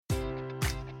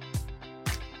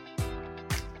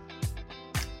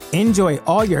Enjoy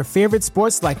all your favorite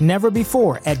sports like never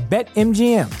before at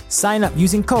BetMGM. Sign up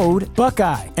using code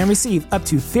Buckeye and receive up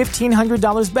to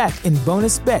 $1,500 back in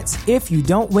bonus bets if you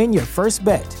don't win your first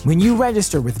bet. When you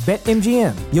register with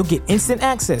BetMGM, you'll get instant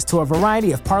access to a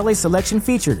variety of parlay selection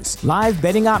features, live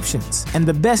betting options, and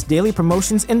the best daily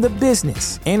promotions in the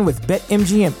business. And with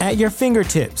BetMGM at your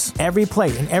fingertips, every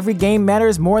play and every game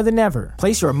matters more than ever.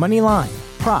 Place your money line,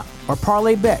 prop, or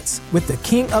parlay bets with the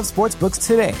king of sportsbooks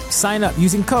today. Sign up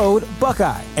using code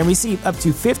Buckeye and receive up to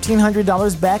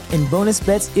 $1,500 back in bonus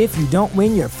bets if you don't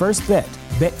win your first bet.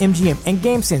 BetMGM and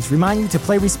GameSense remind you to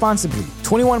play responsibly.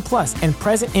 21 plus and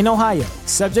present in Ohio,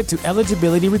 subject to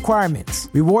eligibility requirements.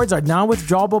 Rewards are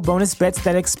non-withdrawable bonus bets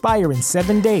that expire in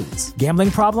 7 days. Gambling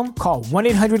problem? Call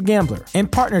 1-800-GAMBLER. In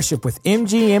partnership with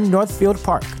MGM Northfield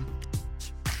Park.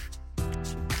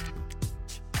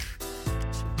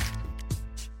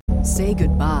 Say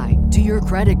goodbye to your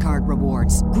credit card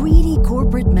rewards. Greedy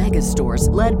corporate mega stores,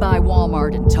 led by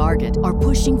Walmart and Target, are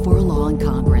pushing for a law in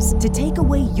Congress to take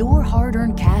away your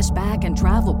hard-earned cash back and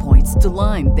travel points to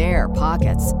line their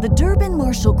pockets. The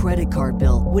Durbin-Marshall credit card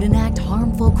bill would enact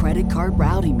harmful credit card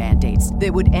routing mandates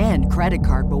that would end credit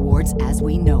card rewards as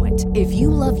we know it. If you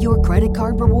love your credit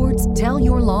card rewards, tell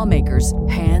your lawmakers,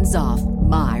 hands off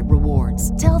my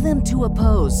rewards. Tell them to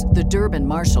oppose the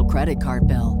Durbin-Marshall credit card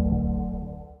bill.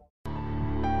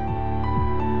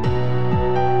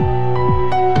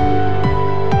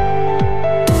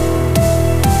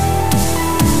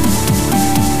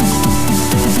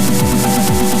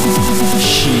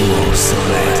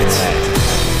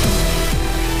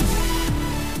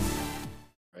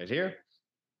 Right here.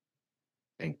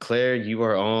 And Claire, you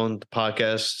are on the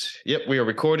podcast. Yep, we are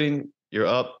recording. You're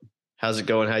up. How's it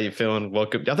going? How you feeling?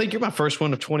 Welcome. I think you're my first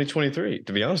one of 2023,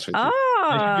 to be honest with you.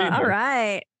 Oh, all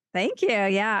right. Thank you.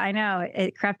 Yeah, I know.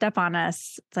 It crept up on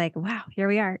us. It's like, wow, here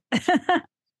we are.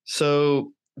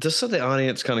 So just so the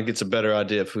audience kind of gets a better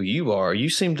idea of who you are, you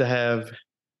seem to have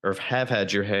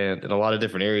had your hand in a lot of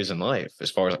different areas in life,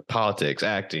 as far as like politics,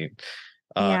 acting.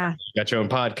 Yeah. You got your own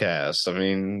podcast. I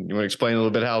mean, you want to explain a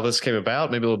little bit how this came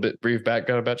about? Maybe a little bit brief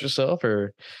background about yourself,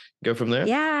 or go from there?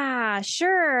 Yeah,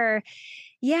 sure.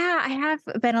 Yeah, I have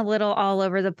been a little all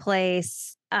over the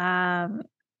place, which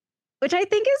I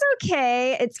think is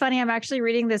okay. It's funny. I'm actually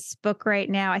reading this book right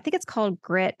now. I think it's called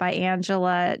Grit by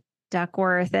Angela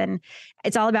Duckworth. And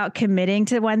it's all about committing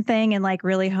to one thing and like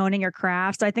really honing your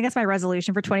craft. So I think that's my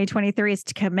resolution for 2023 is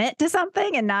to commit to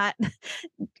something and not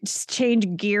just change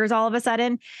gears all of a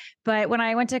sudden. But when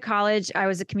I went to college, I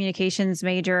was a communications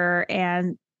major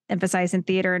and emphasized in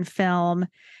theater and film.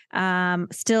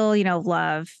 Still,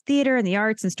 love theater and the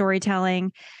arts and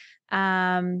storytelling.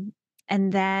 And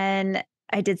then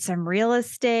I did some real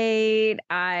estate.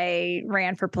 I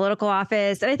ran for political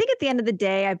office. And I think at the end of the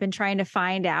day, I've been trying to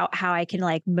find out how I can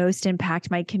like most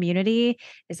impact my community.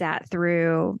 Is that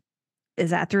through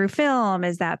film?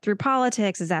 Is that through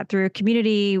politics? Is that through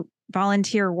community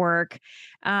volunteer work?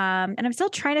 And I'm still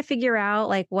trying to figure out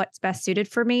like what's best suited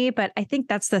for me. But I think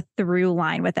that's the through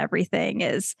line with everything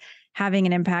is having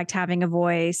an impact, having a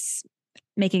voice,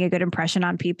 making a good impression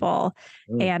on people.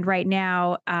 And right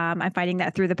now, I'm finding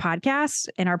that through the podcast.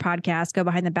 And our podcast, Go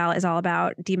Behind the Ballot, is all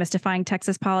about demystifying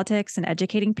Texas politics and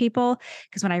educating people.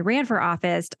 Because when I ran for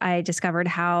office, I discovered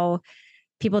how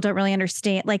people don't really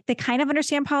understand, like they kind of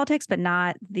understand politics, but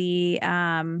not the,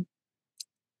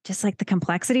 just like the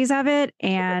complexities of it.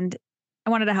 And I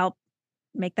wanted to help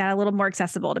make that a little more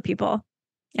accessible to people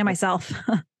and myself.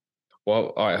 Well,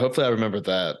 all right. Hopefully I remember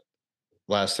that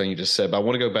last thing you just said, but I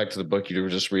want to go back to the book you were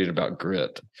just reading about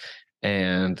grit.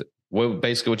 And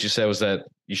basically what you said was that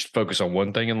you should focus on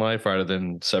one thing in life rather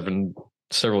than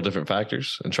several different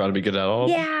factors and try to be good at all.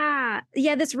 Yeah.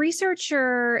 This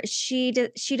researcher, she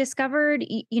discovered,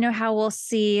 how we'll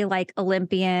see like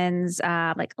Olympians,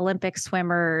 like Olympic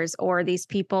swimmers, or these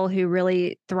people who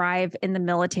really thrive in the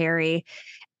military.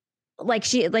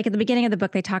 Like at the beginning of the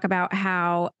book, they talk about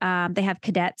how they have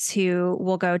cadets who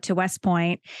will go to West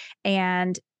Point,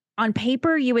 and on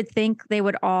paper, you would think they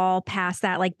would all pass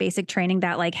that like basic training,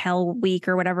 that like Hell Week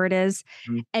or whatever it is.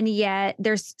 Mm-hmm. And yet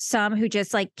there's some who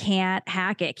just like can't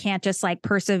hack it, can't just like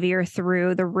persevere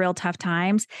through the real tough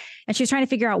times. And she's trying to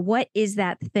figure out what is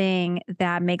that thing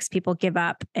that makes people give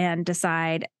up and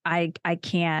decide I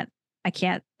can't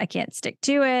stick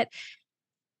to it.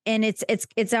 And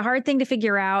it's a hard thing to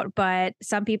figure out, but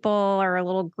some people are a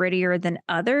little grittier than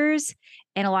others.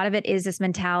 And a lot of it is this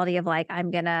mentality of like, I'm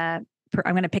going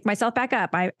to pick myself back up.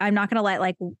 I'm not going to let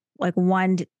like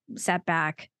one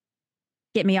setback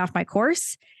get me off my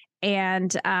course.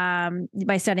 And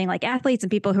by studying like athletes and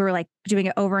people who are like doing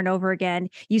it over and over again,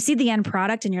 you see the end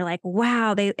product and you're like,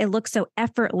 wow, it looks so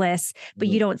effortless, but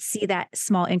you don't see that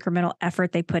small incremental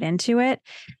effort they put into it.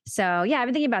 So yeah, I've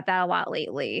been thinking about that a lot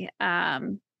lately.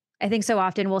 I think so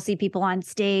often we'll see people on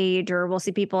stage or we'll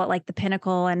see people at like the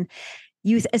pinnacle and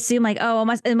you assume like, oh,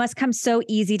 it must come so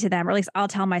easy to them, or at least I'll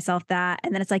tell myself that.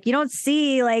 And then it's like, you don't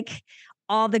see like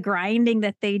all the grinding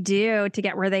that they do to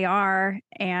get where they are.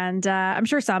 And I'm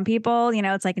sure some people,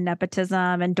 it's like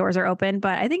nepotism and doors are open,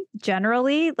 but I think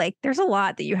generally like there's a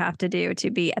lot that you have to do to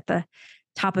be at the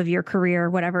top of your career,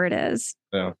 whatever it is.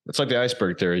 Yeah. It's like the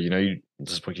iceberg theory,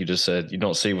 just what you just said, you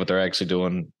don't see what they're actually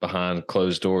doing behind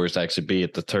closed doors to actually be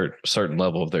at the certain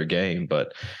level of their game.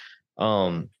 But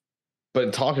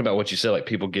in talking about what you said, like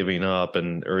people giving up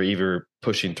or either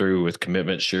pushing through with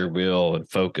commitment, sheer will, and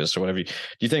focus, or whatever, do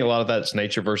you think a lot of that's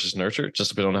nature versus nurture, just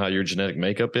depending on how your genetic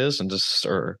makeup is, and just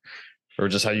or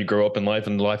just how you grow up in life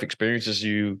and the life experiences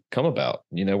you come about?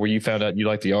 Where you found out you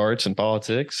like the arts and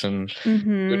politics and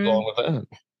good along with that.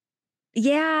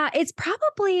 Yeah, it's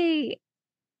probably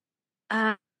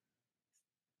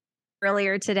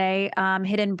earlier today,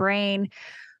 Hidden Brain,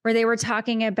 where they were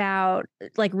talking about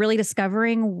like really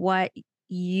discovering what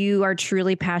you are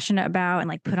truly passionate about and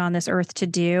like put on this earth to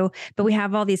do. But we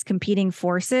have all these competing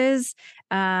forces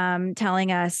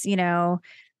telling us,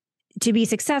 to be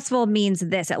successful means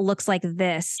this, it looks like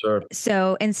this. Sure.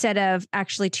 So instead of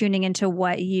actually tuning into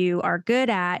what you are good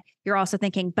at, you're also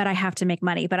thinking, but I have to make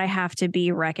money, but I have to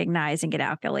be recognized and get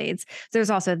accolades. So there's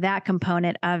also that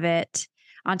component of it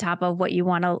on top of what you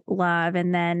want to love.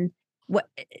 And then what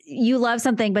you love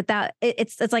something, but that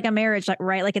it's like a marriage, like,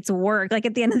 right? Like it's work. Like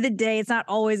at the end of the day, it's not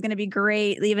always going to be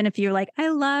great. Even if you're like, I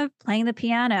love playing the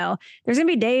piano, there's going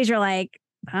to be days you're like,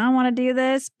 I don't want to do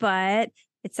this, but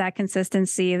it's that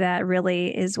consistency that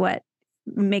really is what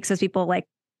makes those people like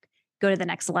go to the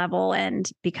next level and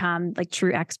become like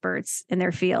true experts in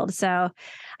their field. So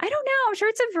I don't know. I'm sure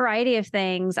it's a variety of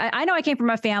things. I know I came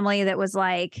from a family that was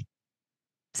like,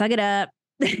 suck it up.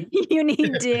 You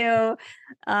need to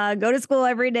go to school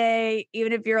every day,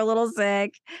 even if you're a little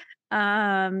sick.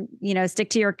 Stick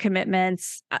to your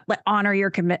commitments, honor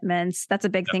your commitments. That's a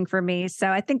big thing for me. So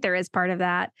I think there is part of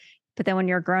that. But then when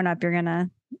you're a grown up, you're going to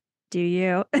do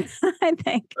you, I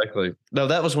think. Exactly. No,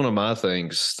 that was one of my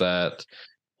things that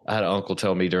I had an uncle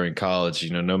tell me during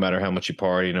college, no matter how much you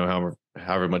party,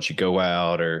 however much you go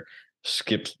out or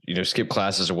skip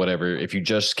classes or whatever, if you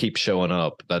just keep showing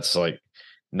up, that's like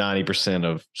 90%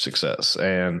 of success.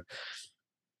 And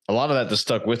a lot of that just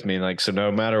stuck with me. Like, so no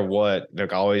matter what,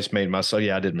 like I always made myself,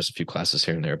 I did miss a few classes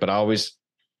here and there, but I always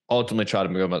ultimately try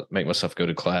to make myself go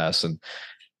to class. And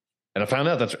I found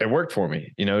out that it worked for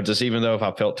me, just even though if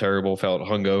I felt terrible, felt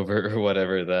hungover or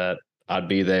whatever, that I'd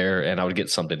be there and I would get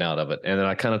something out of it. And then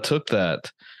I kind of took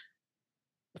that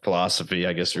philosophy,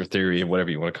 I guess, or theory, whatever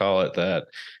you want to call it, that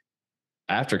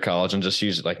after college and just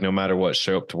use it, like, no matter what,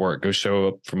 show up to work, go show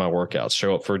up for my workouts,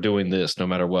 show up for doing this, no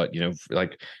matter what,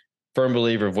 like firm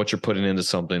believer of what you're putting into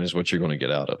something is what you're going to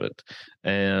get out of it.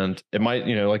 And it might,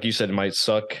 like you said, it might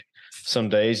suck some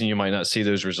days and you might not see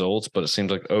those results, but it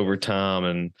seems like over time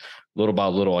and little by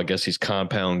little, I guess these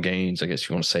compound gains, I guess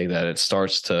you want to say that, it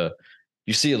starts to,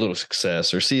 you see a little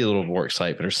success or see a little more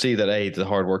excitement or see that, hey, the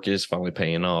hard work is finally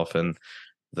paying off and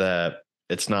that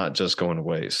it's not just going to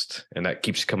waste. And that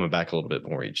keeps you coming back a little bit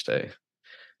more each day.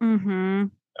 Mm-hmm.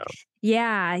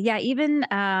 Yeah. Even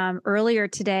earlier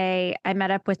today, I met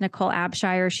up with Nicole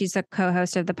Abshire. She's a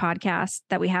co-host of the podcast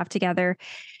that we have together.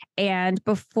 And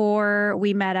before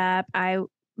we met up, I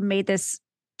made this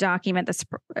document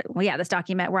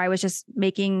where I was just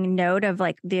making note of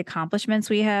like the accomplishments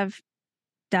we have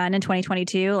done in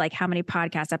 2022, like how many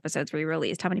podcast episodes we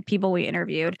released, how many people we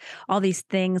interviewed, all these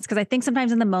things. Cause I think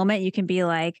sometimes in the moment you can be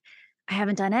like, I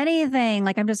haven't done anything.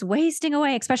 Like I'm just wasting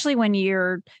away, especially when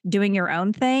you're doing your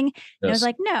own thing. Yes. And I was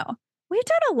like, no, we've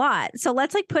done a lot. So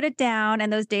let's like put it down.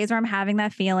 And those days where I'm having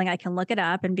that feeling, I can look it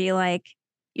up and be like,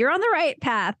 you're on the right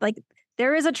path. Like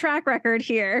there is a track record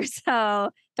here. So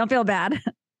don't feel bad.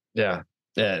 Yeah.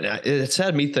 It's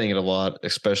had me thinking a lot,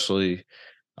 especially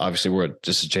obviously we're at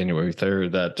just January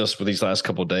 3rd, that just for these last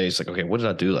couple of days, like, okay, what did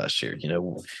I do last year?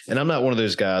 And I'm not one of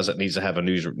those guys that needs to have a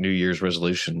New Year's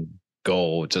resolution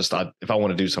goal. Just if I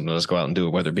want to do something, let's go out and do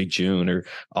it, whether it be June or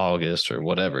August or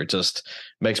whatever. It just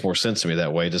makes more sense to me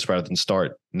that way, just rather than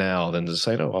start now than to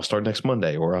say, no, I'll start next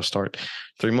Monday or I'll start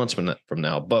 3 months from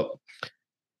now. But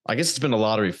I guess it's been a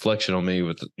lot of reflection on me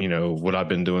with, what I've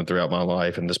been doing throughout my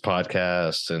life and this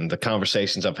podcast and the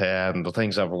conversations I've had and the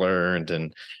things I've learned.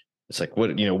 And it's like,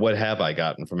 what have I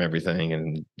gotten from everything?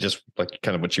 And just like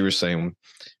kind of what you were saying,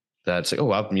 that's like, oh,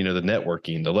 the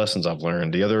networking, the lessons I've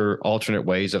learned, the other alternate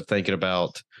ways of thinking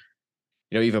about,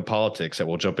 even politics that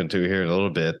we'll jump into here in a little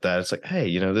bit, that it's like,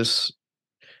 hey, this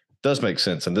does make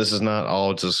sense. And this is not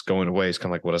all just going away. It's kind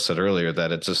of like what I said earlier,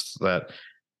 that it's just that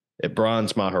it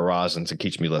broadens my horizons and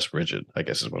keeps me less rigid, I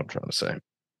guess is what I'm trying to say.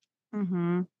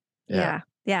 Mm-hmm.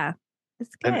 Yeah.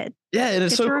 It's good. And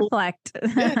it's so cool. Reflect.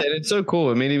 And it's so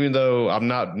cool. I mean, even though I'm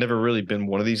never really been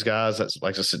one of these guys that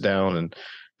likes to sit down and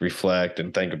reflect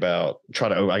and think about, try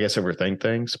to, I guess, overthink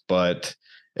things, but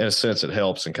in a sense, it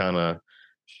helps and kind of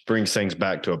brings things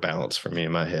back to a balance for me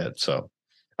in my head. So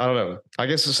I don't know. I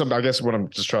guess what I'm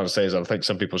just trying to say is I think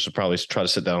some people should probably try to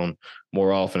sit down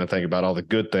more often and think about all the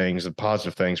good things and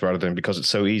positive things rather than, because it's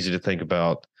so easy to think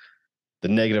about the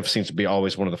negative seems to be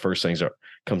always one of the first things that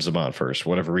comes to mind first,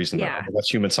 whatever reason. That's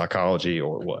human psychology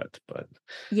or what, but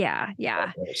yeah,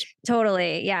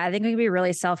 totally. Yeah. I think we can be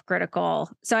really self-critical.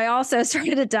 So I also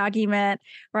started a document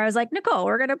where I was like, Nicole,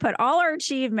 we're going to put all our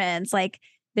achievements. Like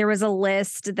there was a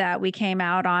list that we came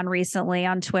out on recently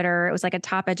on Twitter. It was like the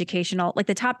top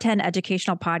 10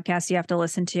 educational podcasts you have to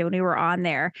listen to. And we were on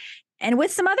there, and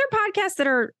with some other podcasts that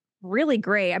are really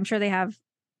great. I'm sure they have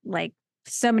like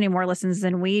so many more listens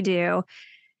than we do.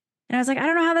 And I was like, I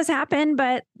don't know how this happened,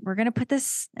 but we're going to put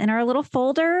this in our little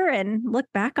folder and look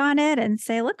back on it and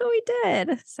say, look what we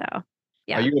did. So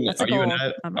yeah. Are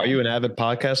you an avid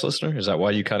podcast listener? Is that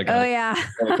why you kind of got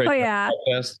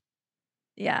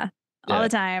Yeah. All the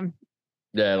time.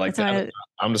 Yeah. Like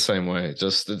I'm the same way.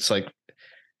 It's like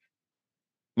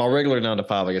my regular 9 to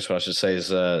 5, I guess what I should say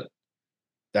is,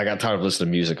 I got tired of listening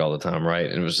to music all the time, right?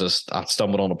 And it was just, I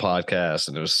stumbled on a podcast,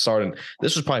 and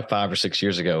this was probably 5 or 6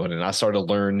 years ago. And then I started to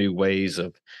learn new ways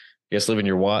of, I guess, living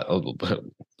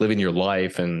your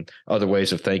life and other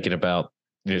ways of thinking about,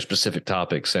 specific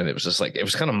topics. And it was just like, it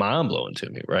was kind of mind blowing to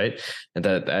me. Right. And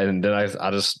then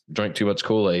I just drank too much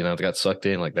Kool-Aid and I got sucked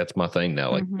in. Like, that's my thing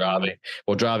now, like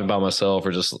driving by myself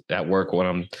or just at work when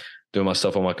I'm doing my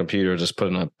stuff on my computer, just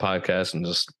putting on a podcast and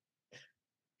just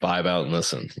vibe out and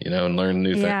listen, and learn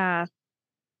new things.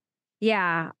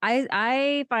 Yeah.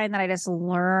 I find that I just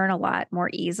learn a lot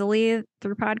more easily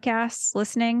through podcasts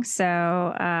listening.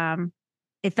 So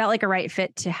it felt like a right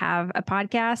fit to have a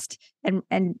podcast and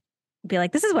be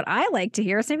like, this is what I like to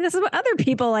hear. So maybe this is what other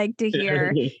people like to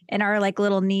hear in our like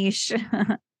little niche.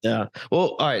 Yeah.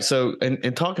 Well, all right. So,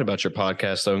 and talking about your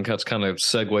podcast though, and let's kind of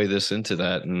segue this into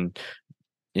that. And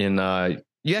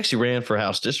you actually ran for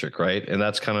House District, right? And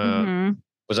that's kind of,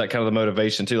 was that kind of the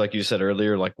motivation too? Like you said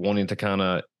earlier, like wanting to kind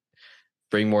of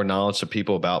bring more knowledge to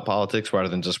people about politics rather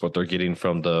than just what they're getting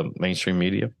from the mainstream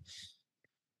media?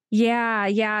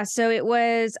 Yeah. So it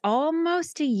was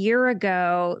almost a year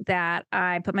ago that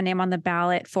I put my name on the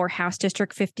ballot for House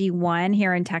District 51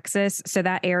 here in Texas. So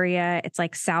that area, it's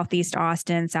like Southeast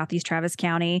Austin, Southeast Travis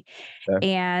County.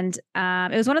 Okay. And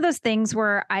it was one of those things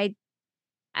where I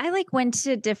like went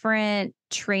to different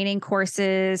training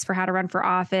courses for how to run for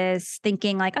office,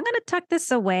 thinking like, I'm going to tuck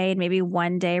this away and maybe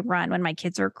one day run when my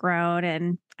kids are grown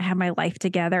and I have my life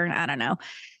together. And I don't know.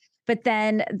 But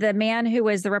then the man who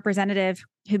was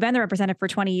who'd been the representative for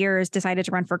 20 years, decided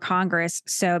to run for Congress.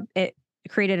 So it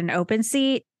created an open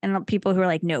seat, and people who are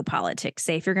like, no politics,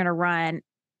 say if you're going to run,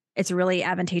 it's really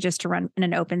advantageous to run in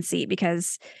an open seat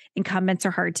because incumbents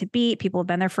are hard to beat. People have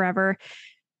been there forever.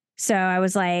 So I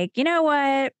was like, you know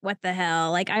what the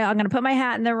hell? Like, I'm going to put my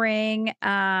hat in the ring.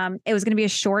 It was going to be a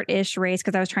short-ish race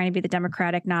because I was trying to be the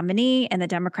Democratic nominee, and the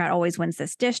Democrat always wins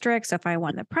this district. So if I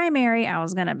won the primary, I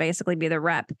was going to basically be the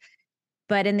rep.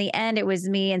 But in the end, it was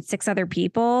me and 6 other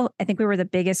people. I think we were the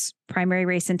biggest primary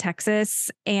race in Texas.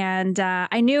 And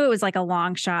I knew it was like a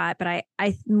long shot, but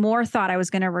I more thought I was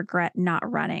going to regret not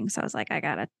running. So I was like, I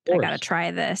gotta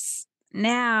try this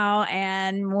now.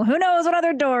 And who knows what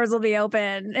other doors will be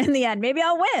open in the end. Maybe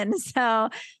I'll win. So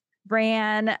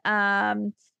ran.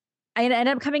 I ended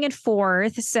up coming in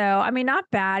 4th. So, I mean, not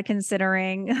bad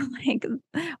considering like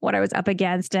what I was up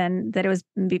against, and that it was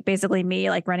basically me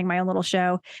like running my own little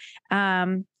show.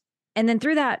 And then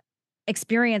through that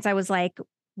experience, I was like,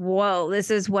 whoa, this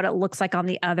is what it looks like on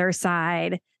the other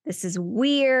side. This is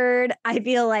weird. I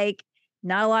feel like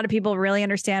not a lot of people really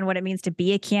understand what it means to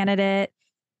be a candidate,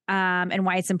 and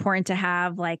why it's important to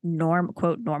have like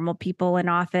normal people in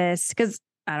office. Cause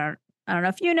I don't know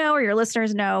if you know or your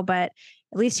listeners know, but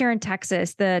at least here in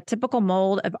Texas, the typical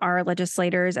mold of our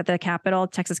legislators at the Capitol,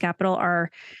 Texas Capitol, are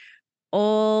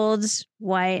old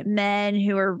white men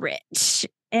who are rich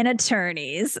and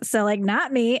attorneys. So like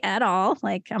not me at all.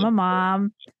 Like I'm a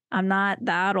mom. I'm not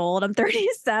that old. I'm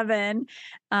 37.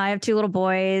 I have 2 little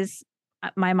boys.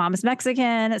 My mom is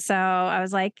Mexican. So I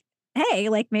was like, hey,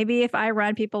 like maybe if I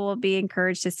run, people will be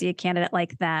encouraged to see a candidate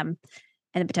like them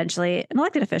and potentially an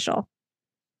elected official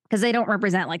because they don't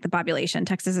represent like the population.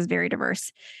 Texas is very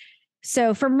diverse.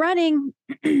 So from running,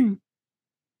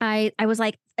 I was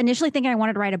like initially thinking I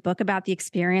wanted to write a book about the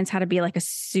experience, how to be like a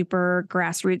super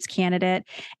grassroots candidate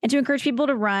and to encourage people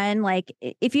to run. Like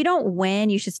if you don't win,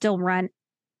 you should still run.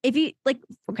 If you like,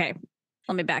 okay,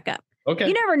 let me back up. Okay.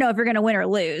 You never know if you're going to win or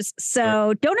lose.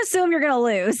 So don't assume you're going to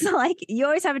lose. Like you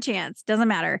always have a chance. Doesn't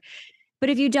matter.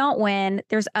 But if you don't win,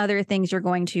 there's other things you're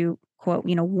going to quote,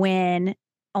 win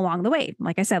along the way.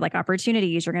 Like I said, like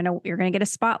opportunities, you're going to get a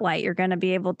spotlight. You're going to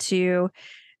be able to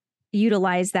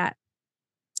utilize that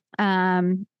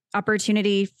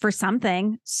opportunity for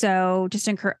something. So just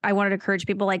I wanted to encourage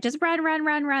people like just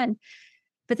run.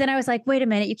 But then I was like, wait a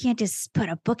minute, you can't just put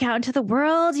a book out into the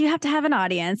world. You have to have an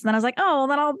audience. And then I was like, oh, well,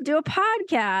 then I'll do a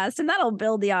podcast and that'll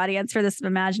build the audience for this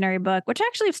imaginary book, which I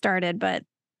actually have started, but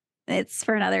it's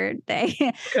for another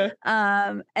day. Okay.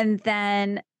 And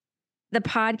then the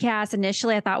podcast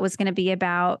initially I thought was going to be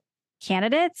about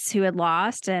candidates who had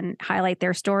lost and highlight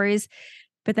their stories.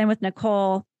 But then with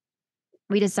Nicole,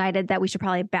 we decided that we should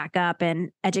probably back up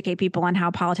and educate people on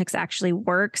how politics actually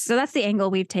works. So that's the angle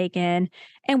we've taken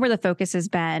and where the focus has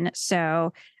been.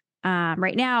 So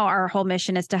right now, our whole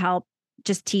mission is to help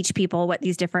just teach people what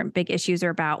these different big issues are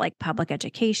about, like public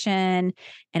education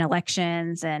and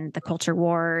elections and the culture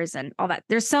wars and all that.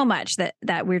 There's so much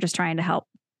that we're just trying to help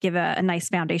give a nice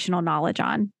foundational knowledge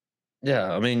on.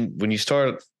 Yeah. I mean, when you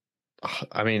start,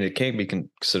 it can't be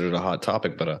considered a hot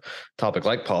topic, but a topic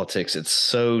like politics, it's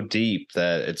so deep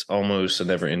that it's almost a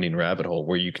never ending rabbit hole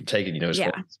where you can take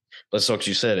it, let's talk,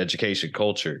 you said education,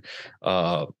 culture,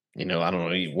 I don't know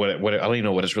what I don't even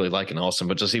know what it's really like in Austin,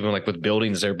 but just even like with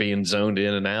buildings, they're being zoned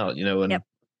in and out, and Yep.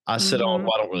 I don't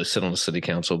really sit on the city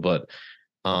council, but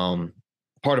part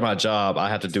of my job, I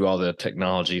have to do all the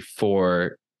technology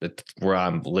for where I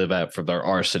live at for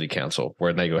our city council,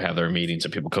 where they go have their meetings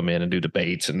and people come in and do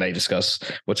debates and they discuss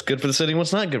what's good for the city and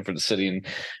what's not good for the city.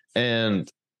 And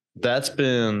that's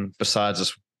been, besides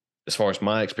this, as far as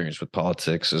my experience with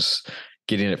politics, is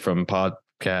getting it from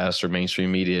podcasts or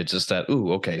mainstream media, just that,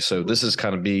 so this is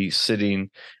kind of me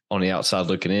sitting on the outside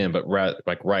looking in, but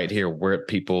right here where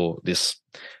this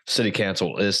city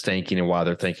council is thinking and why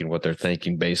they're thinking what they're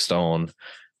thinking based on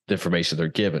the information they're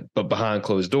given. But behind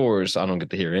closed doors, I don't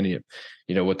get to hear any of,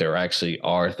 what they actually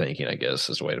are thinking, I guess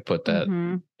is a way to put that,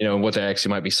 and what they actually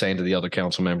might be saying to the other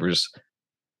council members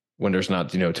when there's not,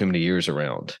 too many years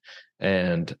around.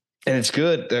 And it's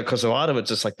good because a lot of it's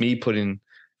just like me putting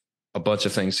a bunch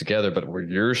of things together, but where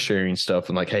you're sharing stuff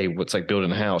and like, hey, what's like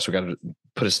building a house? We got to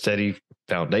put a steady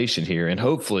foundation here. And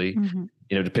hopefully,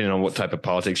 depending on what type of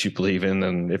politics you believe in,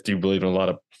 and if you believe in a lot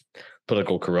of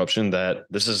political corruption, that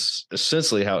this is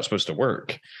essentially how it's supposed to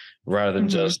work, rather than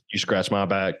just you scratch my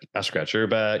back, I scratch your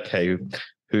back. Hey,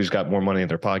 who's got more money in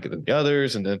their pocket than the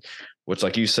others? And then what's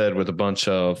like you said, with a bunch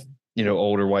of,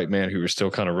 older white men who are still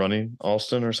kind of running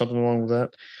Austin or something along with that.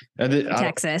 And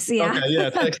Texas. Yeah. Okay, yeah.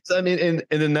 Texas. I mean,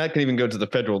 and then that can even go to the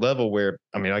federal level where,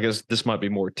 I guess this might be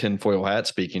more tinfoil hat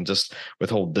speaking, just with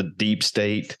the deep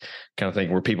state kind of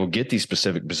thing where people get these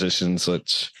specific positions,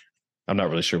 which I'm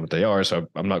not really sure what they are, so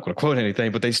I'm not going to quote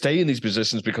anything, but they stay in these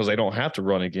positions because they don't have to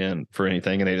run again for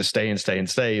anything. And they just stay and stay and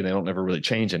stay. And they don't ever really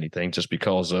change anything just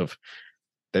because of,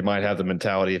 they might have the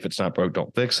mentality, if it's not broke,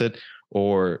 don't fix it.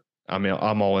 Or,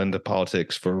 I'm all into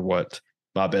politics for what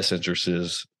my best interest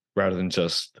is rather than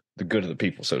just the good of the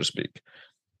people, so to speak.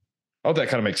 I hope that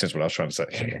kind of makes sense what I was trying to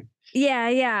say.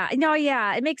 Yeah. No,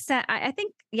 yeah, it makes sense. I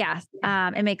think,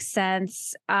 it makes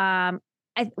sense.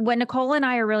 What Nicole and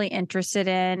I are really interested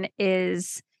in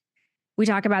is, we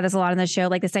talk about this a lot on the show,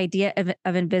 like this idea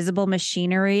of invisible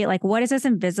machinery. Like, what is this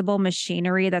invisible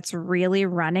machinery that's really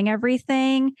running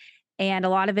everything? And a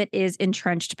lot of it is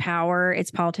entrenched power.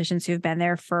 It's politicians who've been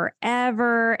there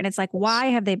forever. And it's like, why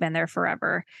have they been there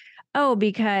forever? Oh,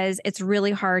 because it's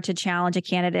really hard to challenge a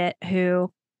candidate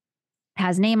who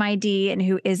has name ID and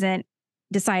who isn't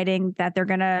deciding that they're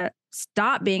going to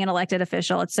stop being an elected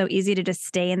official. It's so easy to just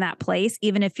stay in that place.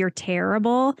 Even if you're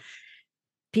terrible,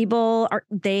 people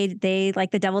they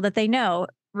like the devil that they know,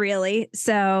 really.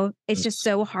 So it's just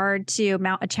so hard to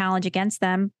mount a challenge against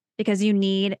them because you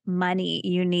need money,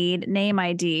 you need name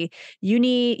ID,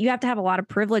 you have to have a lot of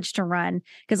privilege to run.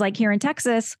 Because like here in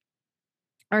Texas,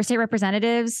 our state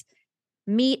representatives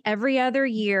meet every other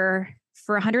year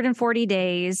for 140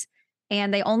 days,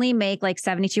 and they only make like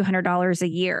 $7,200 a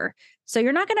year. So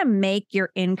you're not going to make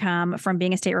your income from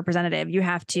being a state representative. You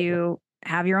have to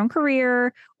have your own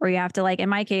career, or you have to, like in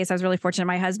my case, I was really fortunate.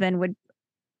 My husband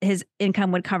his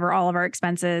income would cover all of our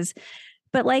expenses.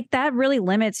 But like that really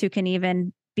limits who can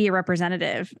even be a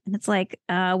representative. And it's like,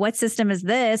 what system is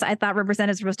this? I thought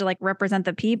representatives were supposed to like represent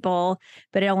the people,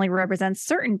 but it only represents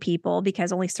certain people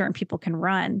because only certain people can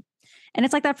run. And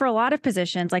it's like that for a lot of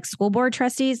positions. Like school board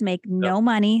trustees make no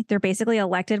money. They're basically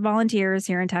elected volunteers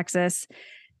here in Texas.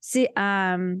 City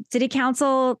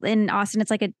council in Austin,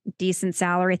 it's like a decent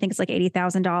salary. I think it's like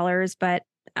 $80,000, but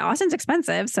Austin's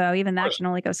expensive. So even that can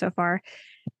only go so far.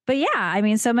 But yeah, I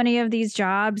mean, so many of these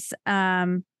jobs,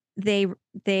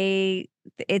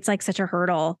 it's like such a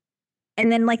hurdle.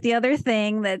 And then like the other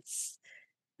thing that's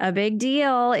a big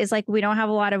deal is like, we don't have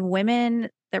a lot of women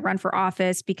that run for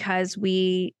office because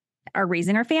we are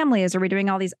raising our families or we're doing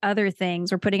all these other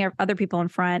things. We're putting other people in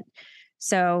front.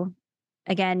 So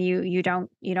again, you don't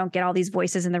get all these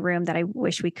voices in the room that I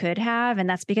wish we could have. And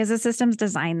that's because the system's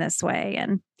designed this way.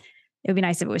 And it would be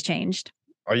nice if it was changed.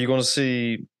 Are you going to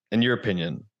see, in your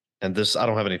opinion, and this, I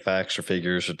don't have any facts or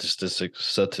figures or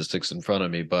statistics in front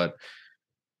of me, but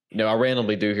I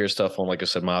randomly do hear stuff on, like I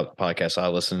said, my podcast I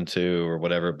listen to or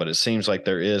whatever, but it seems like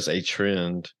there is a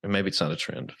trend, and maybe it's not a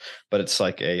trend, but it's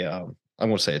like I'm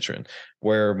going to say a trend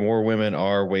where more women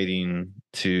are waiting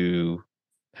to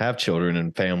have children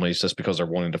and families just because they're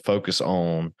wanting to focus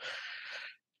on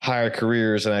higher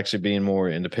careers and actually being more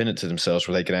independent to themselves,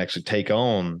 where they can actually take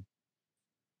on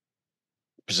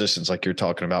positions like you're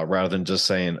talking about, rather than just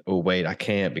saying, oh, wait, I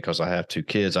can't because I have 2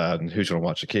 kids. Who's going to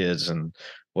watch the kids and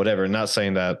whatever. Not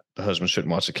saying that the husband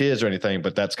shouldn't watch the kids or anything,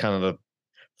 but that's kind of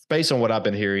based on what I've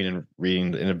been hearing and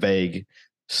reading in a vague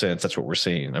sense. That's what we're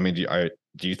seeing. I mean,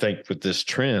 do you think with this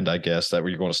trend, I guess, that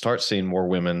you're going to start seeing more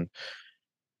women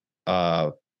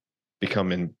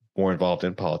becoming more involved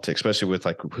in politics, especially with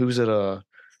like, who's it? I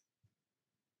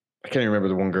can't even remember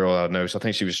the one girl I know. So I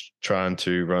think she was trying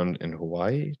to run in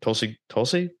Hawaii. Tulsi?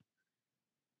 Is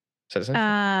that his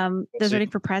name? Those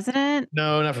running for president?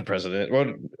 No, not for president.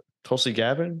 Well, Tulsi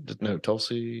Gabbard? No,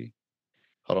 Tulsi.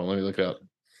 Hold on, let me look it up.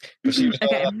 But she was,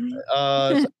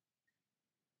 okay.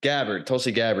 Gabbard,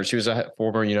 Tulsi Gabbard. She was a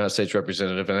former United States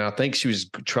representative, and I think she was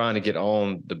trying to get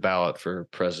on the ballot for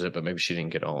president, but maybe she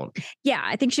didn't get on. Yeah,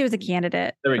 I think she was a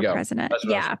candidate. There we go. President.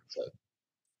 Yeah.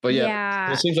 But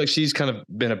yeah, it seems like she's kind of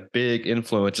been a big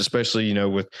influence, especially,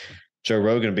 with Joe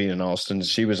Rogan being in Austin.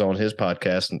 She was on his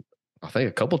podcast, and I think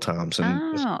a couple times,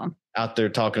 and out there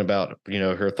talking about,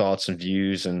 her thoughts and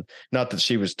views, and not that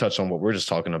she was touched on what we're just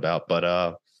talking about,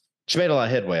 but she made a lot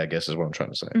of headway, I guess is what I'm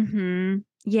trying to say. Mm-hmm.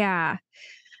 Yeah.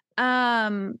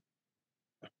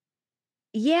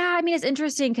 Yeah, I mean, it's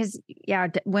interesting because,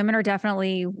 women are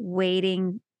definitely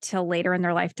waiting till later in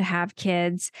their life to have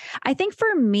kids. I think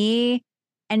for me,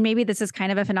 and maybe this is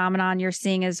kind of a phenomenon you're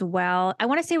seeing as well, I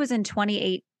want to say it was in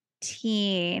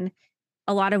 2018,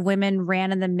 a lot of women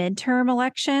ran in the midterm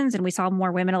elections and we saw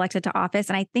more women elected to office.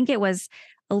 And I think it was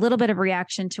a little bit of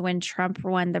reaction to when Trump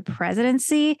won the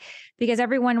presidency, because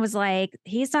everyone was like,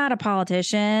 he's not a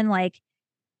politician. Like,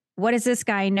 what does this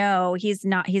guy know? He's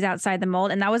outside the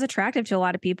mold. And that was attractive to a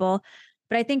lot of people.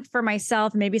 But I think for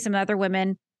myself, maybe some other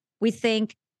women, we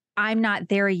think I'm not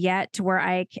there yet to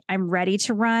where I'm ready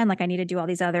to run. Like I need to do all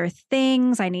these other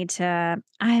things. I need to,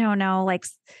 I don't know, like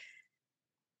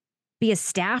be a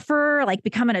staffer, like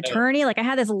become an attorney. Like I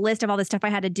had this list of all this stuff I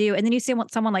had to do. And then you see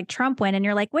someone like Trump win and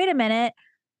you're like, wait a minute,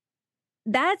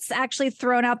 that's actually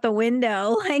thrown out the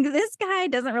window. Like this guy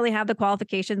doesn't really have the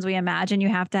qualifications we imagine you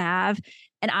have to have.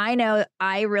 And I know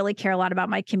I really care a lot about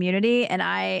my community and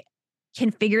I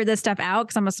can figure this stuff out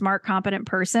because I'm a smart, competent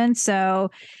person. So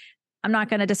I'm not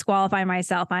going to disqualify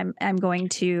myself. I'm going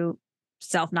to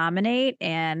self-nominate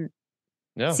and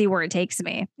see where it takes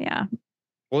me. Yeah.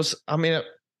 Well,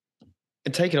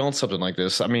 taking on something like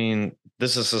this, I mean,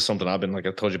 this is just something I've been, like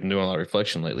I told you, been doing a lot of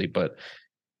reflection lately, but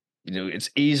it's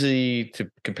easy to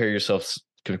compare yourself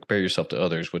to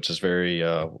others, which is very,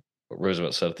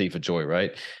 Roosevelt said, a thief of joy,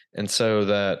 right? And so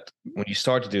that when you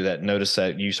start to do that, notice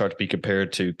that you start to be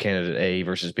compared to candidate A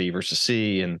versus B versus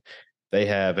C, and they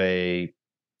have a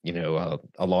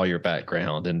lawyer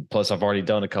background. And plus I've already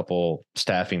done a couple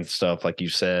staffing stuff, like you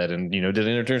said, and, did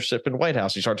an internship in the White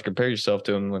House. You start to compare yourself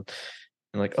to them and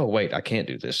like, oh, wait, I can't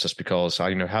do this just because how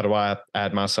do I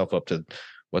add myself up to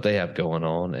what they have going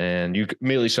on? And you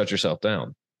immediately shut yourself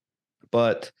down.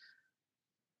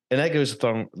 And that goes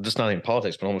from just not in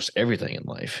politics, but almost everything in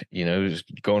life, just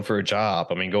going for a job.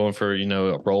 I mean, going for,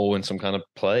 a role in some kind of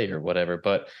play or whatever,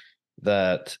 but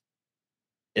that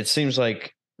it seems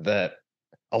like that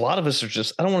a lot of us are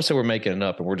just, I don't want to say we're making it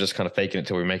up and we're just kind of faking it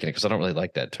till we're making it, because I don't really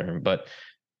like that term, but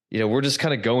we're just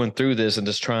kind of going through this and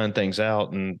just trying things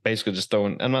out and basically just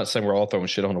I'm not saying we're all throwing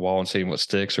shit on the wall and seeing what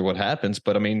sticks or what happens,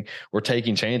 but I mean, we're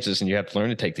taking chances and you have to learn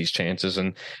to take these chances.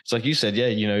 And it's like you said,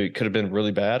 it could have been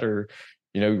really bad or,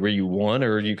 where you won,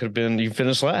 or you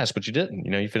finished last, but you didn't,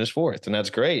 you finished fourth, and that's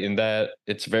great. And that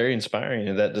it's very inspiring.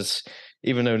 And that just,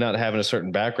 even though not having a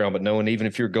certain background, but knowing even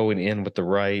if you're going in with the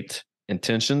right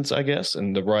intentions, I guess,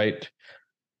 and the right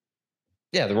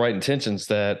intentions,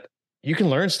 that you can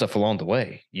learn stuff along the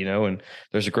way, and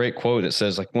there's a great quote that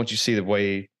says, like, once you see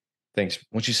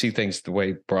things the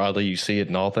way broadly you see it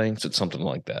in all things, it's something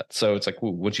like that. So it's like,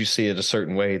 once you see it a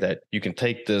certain way, that you can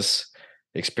take this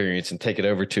experience and take it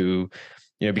over to,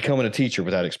 becoming a teacher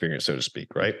without experience, so to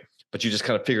speak. Right. But you just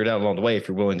kind of figure it out along the way if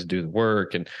you're willing to do the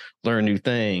work and learn new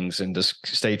things and just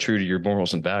stay true to your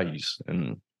morals and values.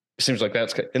 And it seems like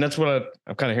that's what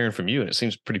I'm kind of hearing from you. And it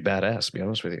seems pretty badass, to be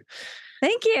honest with you.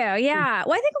 Thank you. Yeah.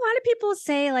 Well, I think a lot of people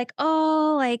say like,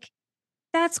 oh, like,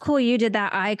 that's cool, you did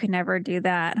that, I could never do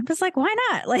that. I'm just like, why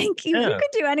not? Like, you could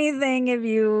do anything if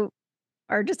you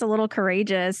are just a little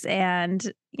courageous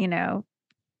and,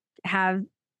 have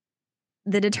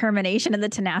the determination and the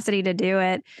tenacity to do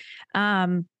it.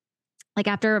 Like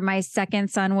after my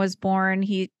second son was born,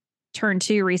 he turned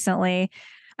 2 recently,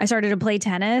 I started to play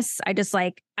tennis. I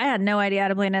had no idea how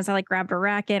to play tennis. I grabbed a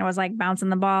racket and was bouncing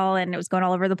the ball and it was going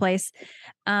all over the place.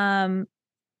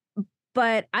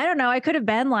 But I don't know, I could have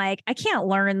been like, I can't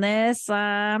learn this,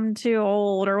 I'm too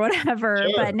old or whatever.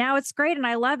 Sure. But now it's great and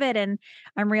I love it. And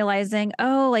I'm realizing,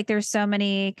 there's so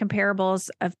many comparables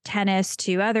of tennis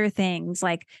to other things,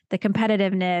 like the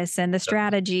competitiveness and the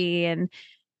strategy and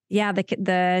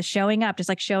the showing up,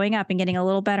 just showing up and getting a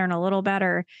little better and a little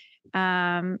better.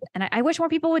 And I wish more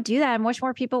people would do that. I wish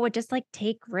more people would just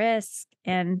take risks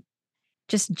and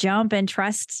just jump and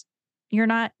trust. The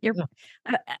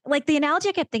analogy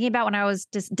I kept thinking about when I was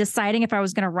just deciding if I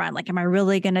was going to run, am I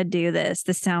really going to do this?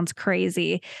 This sounds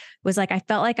crazy. Was I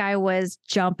felt like I was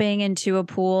jumping into a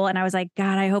pool and I was like,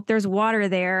 God, I hope there's water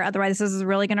there. Otherwise this is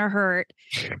really going to hurt.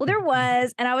 Well, there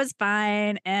was, and I was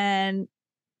fine. And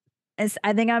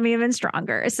I think I'm even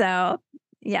stronger. So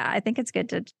yeah, I think it's good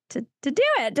to do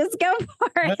it. Just go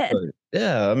for it.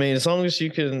 Yeah. I mean, as long as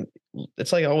you can,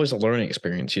 it's always a learning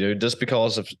experience, just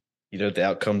because of, the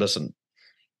outcome doesn't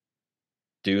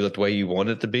do it the way you want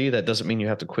it to be, that doesn't mean you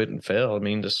have to quit and fail. I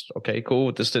mean, just, okay,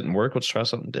 cool, this didn't work, let's try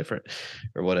something different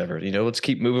or whatever. Let's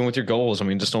keep moving with your goals. I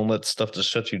mean, just don't let stuff just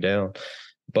shut you down.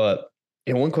 But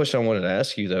one question I wanted to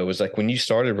ask you though was when you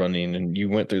started running and you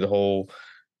went through the whole,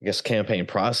 I guess, campaign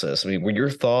process. I mean, were your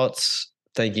thoughts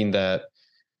thinking that,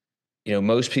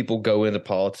 most people go into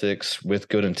politics with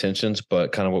good intentions,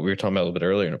 but kind of what we were talking about a little bit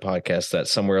earlier in the podcast, that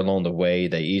somewhere along the way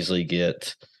they easily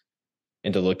get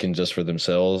into looking just for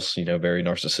themselves, very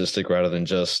narcissistic, rather than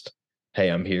just, hey,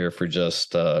 I'm here for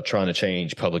just trying to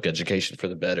change public education for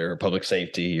the better, or public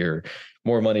safety, or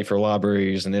more money for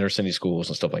libraries and inner city schools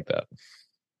and stuff like that?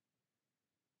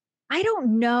 I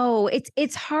don't know.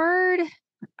 It's hard.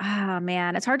 Oh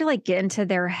man, it's hard to get into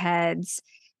their heads.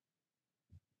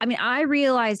 I mean, I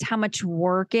realized how much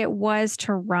work it was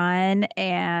to run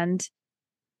and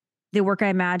the work I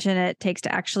imagine it takes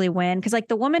to actually win. Because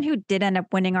the woman who did end up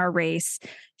winning our race,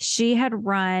 she had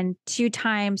run 2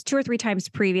 or 3 times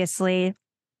previously.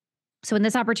 So when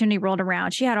this opportunity rolled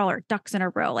around, she had all her ducks in a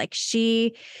row.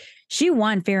 She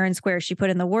won fair and square. She put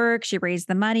in the work, she raised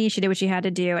the money, she did what she had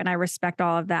to do. And I respect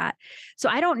all of that. So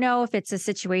I don't know if it's a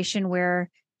situation where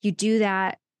you do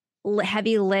that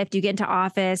heavy lift, you get into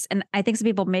office. And I think some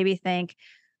people maybe think,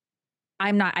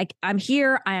 I'm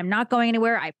here, I am not going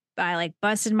anywhere. I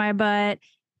busted my butt,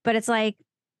 but it's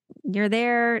you're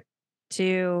there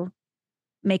to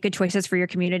make good choices for your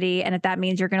community. And if that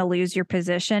means you're going to lose your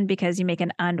position because you make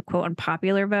an unquote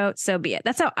unpopular vote, so be it.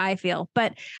 That's how I feel.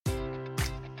 But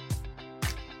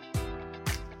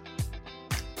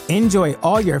Enjoy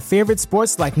all your favorite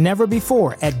sports like never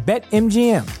before at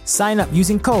BetMGM. Sign up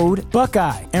using code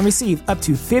Buckeye and receive up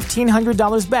to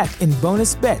 $1,500 back in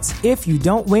bonus bets if you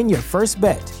don't win your first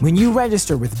bet. When you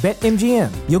register with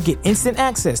BetMGM, you'll get instant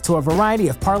access to a variety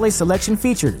of parlay selection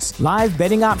features, live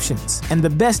betting options, and the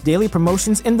best daily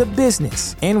promotions in the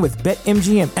business. And with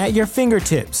BetMGM at your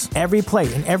fingertips, every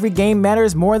play and every game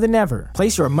matters more than ever.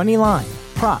 Place your money line,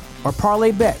 prop, or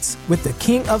parlay bets with the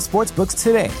king of sportsbooks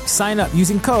today. Sign up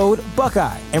using code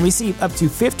Buckeye and receive up to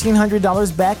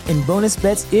 $1,500 back in bonus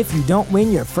bets if you don't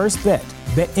win your first bet.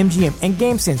 BetMGM and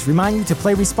GameSense remind you to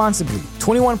play responsibly.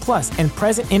 21 plus and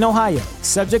present in Ohio,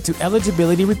 subject to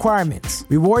eligibility requirements.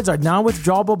 Rewards are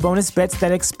non-withdrawable bonus bets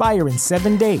that expire in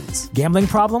 7 days. Gambling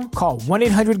problem? Call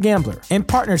 1-800-GAMBLER. In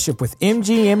partnership with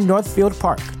MGM Northfield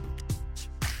Park.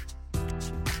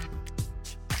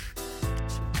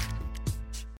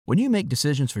 When you make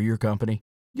decisions for your company,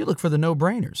 you look for the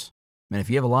no-brainers. And if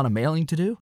you have a lot of mailing to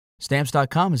do,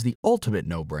 Stamps.com is the ultimate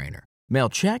no-brainer. Mail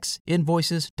checks,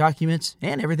 invoices, documents,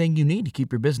 and everything you need to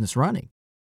keep your business running.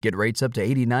 Get rates up to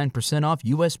 89% off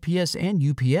USPS and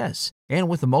UPS. And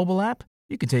with the mobile app,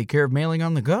 you can take care of mailing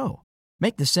on the go.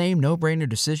 Make the same no-brainer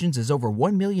decisions as over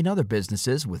 1 million other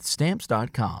businesses with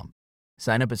Stamps.com.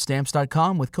 Sign up at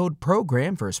Stamps.com with code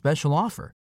PROGRAM for a special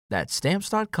offer. That's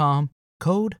Stamps.com,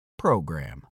 code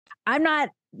PROGRAM. I'm not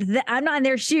in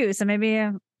their shoes, so maybe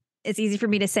it's easy for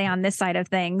me to say on this side of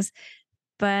things,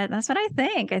 but that's what I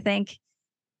think. I think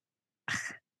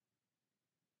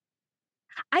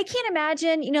I can't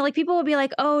imagine, like people will be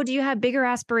like, oh, do you have bigger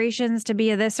aspirations to be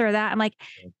a this or that? I'm like,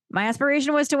 my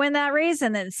aspiration was to win that race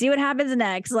and then see what happens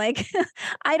next. Like,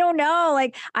 I don't know.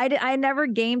 Like I never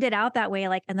gamed it out that way.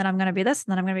 Like, and then I'm going to be this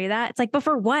and then I'm going to be that. It's like, but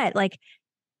for what? Like,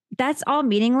 that's all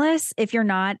meaningless if you're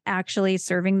not actually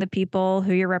serving the people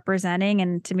who you're representing.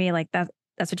 And to me, like that's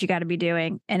what you got to be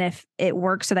doing. And if it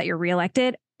works so that you're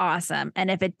reelected, awesome.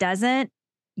 And if it doesn't,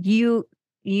 you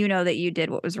know that you did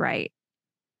what was right.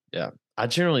 Yeah. I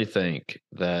generally think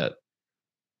that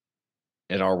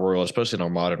in our world, especially in our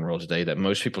modern world today, that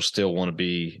most people still want to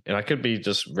be, and I could be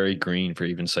just very green for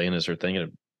even saying this or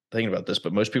thinking about this,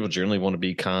 but most people generally want to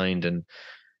be kind and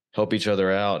help each other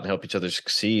out and help each other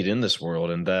succeed in this world.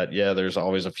 And that, yeah, there's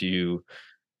always a few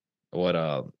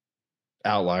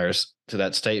outliers to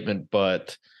that statement,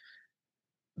 but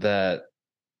that,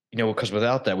 because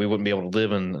without that, we wouldn't be able to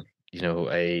live in,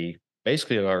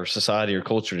 basically our society or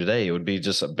culture today. It would be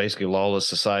just basically a lawless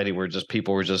society where just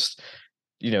people were just,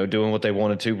 doing what they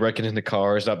wanted to, wrecking into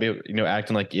cars, not be,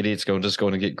 acting like idiots, going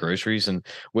to get groceries. And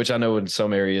which I know in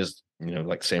some areas,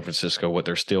 like San Francisco, what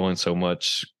they're stealing so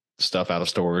much stuff out of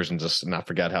stores and I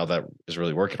forgot how that is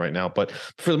really working right now. But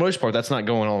for the most part, that's not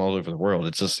going on all over the world.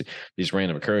 It's just these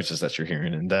random occurrences that you're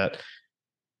hearing. And that,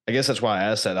 I guess that's why I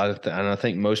asked that. And I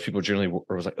think most people generally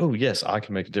was like, oh yes, I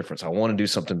can make a difference. I want to do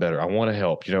something better. I want to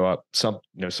help,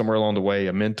 somewhere along the way,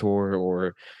 a mentor,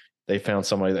 or they found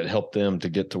somebody that helped them to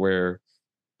get to where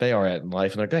they are at in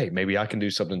life. And like, hey, maybe I can do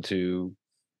something to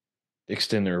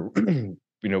extend their,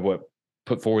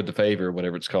 put forward the favor, or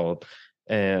whatever it's called.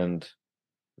 And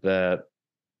that,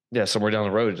 yeah, somewhere down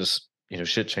the road, just,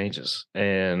 shit changes.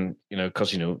 And,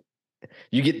 cause, you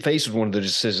get faced with one of the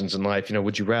decisions in life,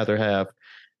 would you rather have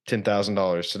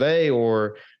 $10,000 today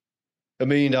or $1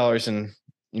 million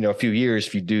in, a few years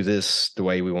if you do this the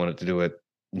way we want it to do it?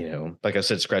 Like I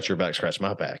said, scratch your back, scratch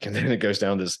my back. And then it goes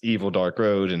down this evil, dark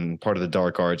road and part of the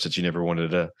dark arts that you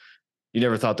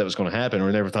never thought that was going to happen,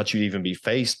 or never thought you'd even be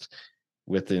faced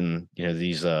within,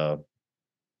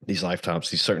 these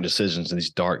lifetimes, these certain decisions and these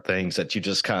dark things that you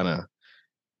just kind of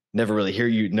never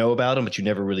really know about them, but you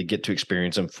never really get to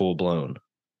experience them full blown,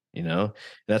 and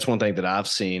that's one thing that I've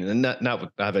seen, and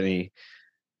not have any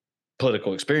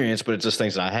political experience, but it's just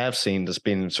things that I have seen just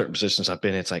being in certain positions I've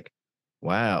been in. It's like,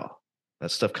 wow, that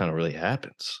stuff kind of really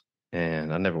happens.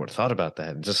 And I never would have thought about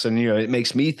that. And it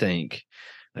makes me think,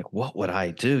 like, what would I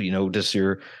do? Does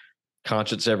your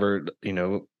conscience ever,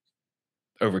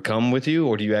 overcome with you,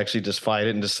 or do you actually just fight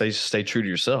it and just stay true to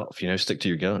yourself, stick to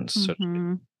your guns?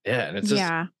 Mm-hmm. So, yeah. And it's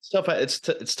just stuff.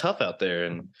 It's tough out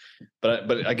there.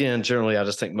 But again, generally, I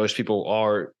just think most people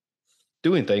are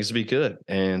doing things to be good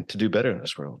and to do better in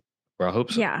this world, or I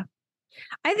hope so. Yeah,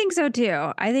 I think so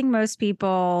too. I think most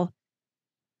people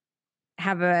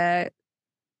I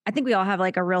think we all have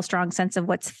like a real strong sense of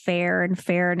what's fair and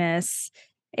fairness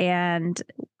and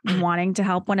wanting to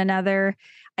help one another.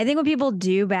 I think when people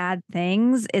do bad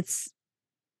things, it's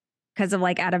because of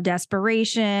like out of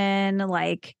desperation,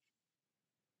 like,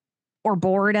 or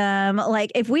boredom.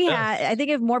 Like if I think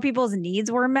if more people's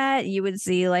needs were met, you would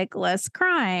see like less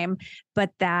crime, but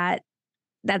that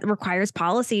requires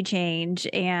policy change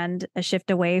and a shift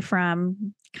away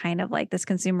from kind of like this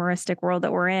consumeristic world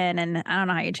that we're in. And I don't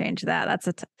know how you change that.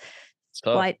 That's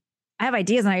well, I have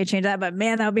ideas on how you change that, but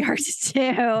man, that would be hard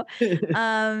to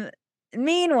do.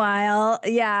 Meanwhile,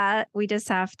 yeah, we just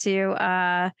have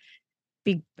to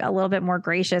be a little bit more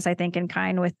gracious, I think, and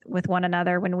kind with one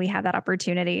another when we have that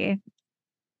opportunity.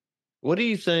 What do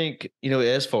you think,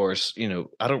 as far as,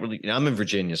 I'm in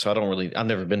Virginia, so I've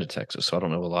never been to Texas, so I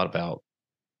don't know a lot about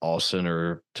Austin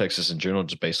or Texas in general,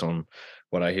 just based on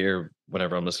what I hear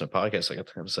whenever I'm listening to podcasts, like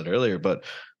I said earlier. But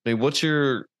I mean, what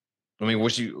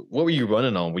were you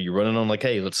running on? Were you running on like,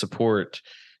 hey, let's support,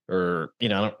 or,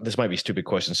 this might be stupid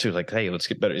questions too. Like, hey, let's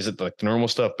get better. Is it like the normal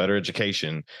stuff, better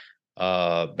education,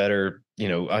 better,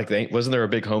 I think, wasn't there a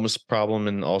big homeless problem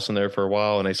in Austin there for a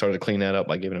while? And they started to clean that up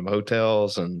by giving them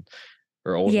hotels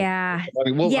or old. Yeah. I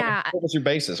mean, what was your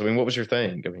basis? I mean, what was your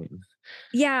thing? I mean,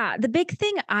 Yeah, the big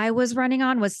thing I was running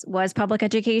on was public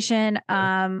education.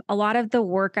 A lot of the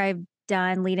work I've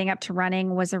done leading up to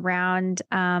running was around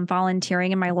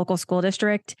volunteering in my local school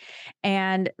district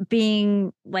and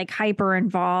being like hyper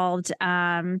involved,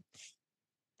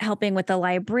 helping with the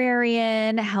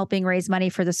librarian, helping raise money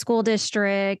for the school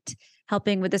district,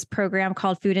 helping with this program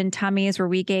called Food and Tummies, where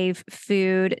we gave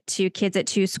food to kids at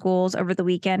 2 schools over the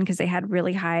weekend because they had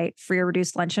really high free or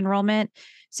reduced lunch enrollment.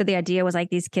 So the idea was like,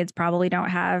 these kids probably don't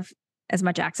have as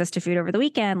much access to food over the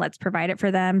weekend. Let's provide it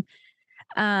for them.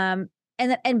 And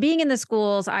being in the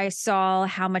schools, I saw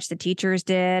how much the teachers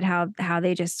did, how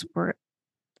they just were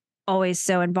always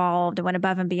so involved and went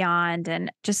above and beyond,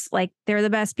 and just like they're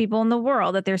the best people in the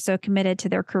world, that they're so committed to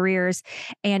their careers.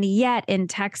 And yet in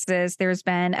Texas, there's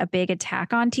been a big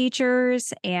attack on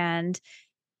teachers, and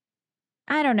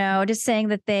I don't know, just saying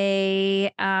that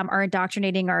they are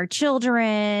indoctrinating our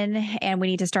children, and we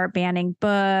need to start banning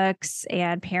books,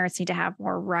 and parents need to have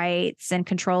more rights and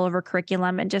control over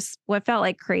curriculum, and just what felt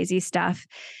like crazy stuff.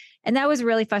 And that was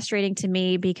really frustrating to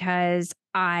me because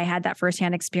I had that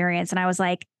firsthand experience, and I was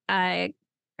like,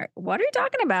 what are you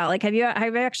talking about? Like, have you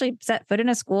actually set foot in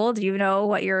a school? Do you know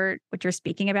what you're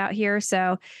speaking about here?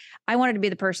 So I wanted to be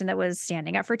the person that was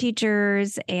standing up for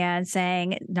teachers and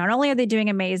saying, not only are they doing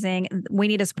amazing, we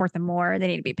need to support them more. They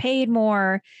need to be paid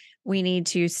more. We need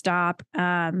to stop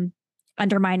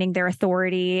undermining their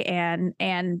authority and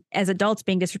as adults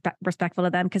being disrespectful to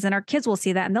them, because then our kids will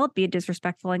see that and they'll be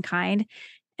disrespectful and kind.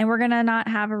 And we're going to not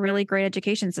have a really great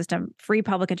education system, free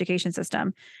public education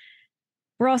system.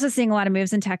 We're also seeing a lot of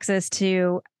moves in Texas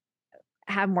to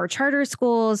have more charter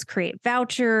schools, create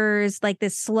vouchers, like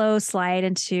this slow slide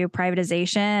into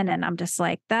privatization. And I'm just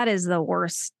like, that is the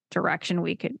worst direction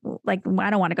we could, like,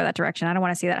 I don't want to go that direction. I don't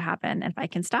want to see that happen. And if I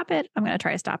can stop it, I'm going to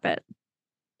try to stop it.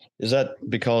 Is that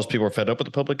because people are fed up with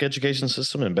the public education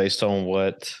system and based on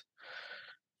what,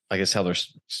 I guess, how their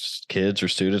kids or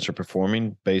students are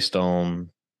performing based on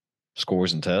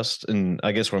scores and tests? And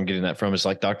I guess where I'm getting that from is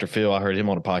like Dr. Phil, I heard him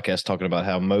on a podcast talking about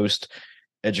how most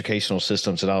educational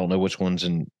systems, and I don't know which ones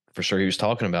for sure he was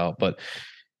talking about, but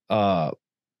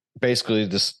basically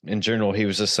this in general, he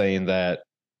was just saying that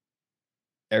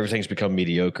everything's become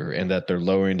mediocre and that they're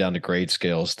lowering down the grade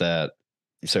scales, that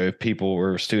so if people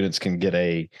or students can get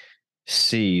a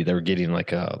C, they were getting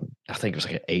like I think it was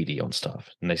like an 80 on stuff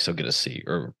and they still get a C,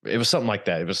 or it was something like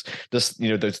that. It was this,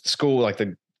 the school, like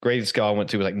the grading scale I went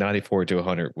to was like 94 to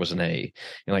 100 was an A.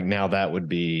 And like now that would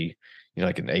be,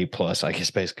 like an A plus, I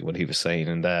guess, basically what he was saying.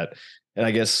 And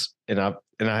I guess, I've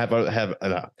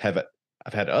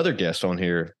had other guests on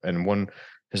here, and one,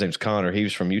 his name's Connor. He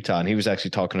was from Utah, and he was actually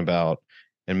talking about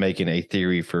and making a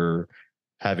theory for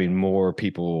having more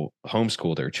people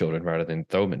homeschool their children rather than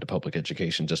throw them into public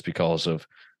education, just because of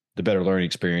the better learning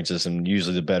experiences and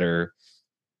usually the better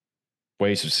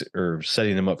ways or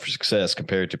setting them up for success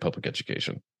compared to public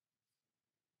education.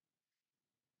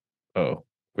 Oh,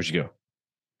 where'd you go?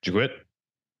 Did you quit?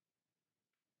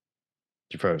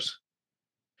 You froze.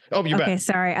 Oh, you're back. Okay,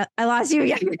 sorry. I lost you.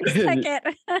 Yeah, for a second.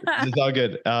 It's all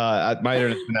good. My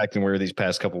internet's been acting weird these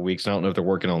past couple of weeks. I don't know if they're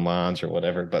working on lines or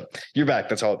whatever, but you're back.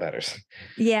 That's all that matters.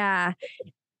 Yeah.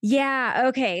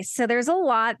 Okay. So there's a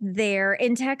lot there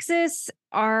in Texas.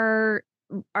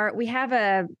 We have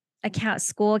a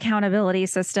school accountability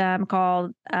system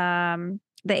called the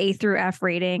A through F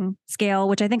rating scale,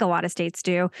 which I think a lot of states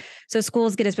do. So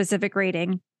schools get a specific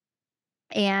rating.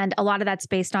 And a lot of that's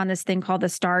based on this thing called the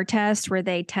STAR test, where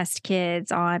they test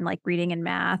kids on like reading and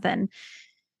math, and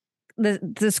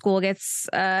the school gets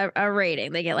a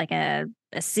rating. They get like a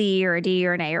C or a D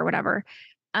or an A or whatever.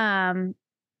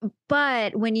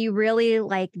 But when you really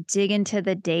like dig into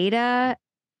the data,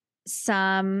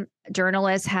 some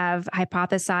journalists have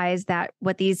hypothesized that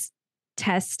what these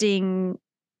testing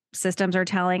systems are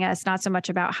telling us, not so much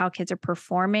about how kids are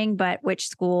performing, but which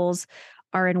schools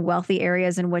are in wealthy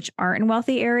areas and which aren't in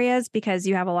wealthy areas, because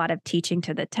you have a lot of teaching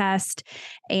to the test,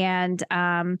 and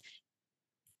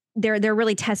they're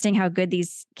really testing how good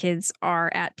these kids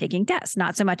are at taking tests,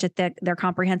 not so much at their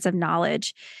comprehensive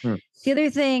knowledge. The other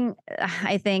thing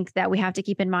I think that we have to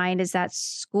keep in mind is that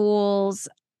schools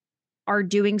are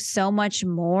doing so much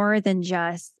more than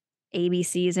just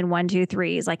ABCs and 1, 2,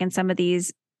 3s. Like in some of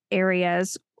these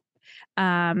areas,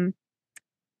 they're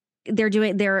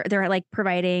like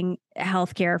providing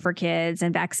healthcare for kids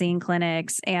and vaccine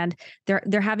clinics, and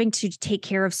they're having to take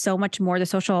care of so much more the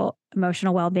social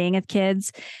emotional well-being of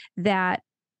kids, that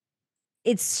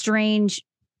it's strange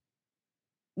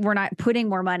we're not putting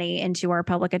more money into our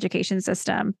public education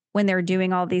system when they're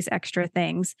doing all these extra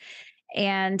things.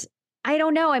 And I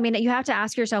don't know. I mean, you have to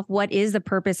ask yourself, what is the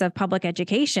purpose of public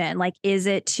education? Like, is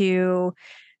it to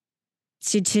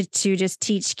just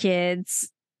teach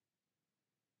kids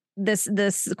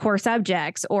this core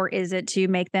subjects, or is it to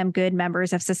make them good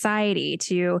members of society,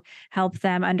 to help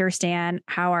them understand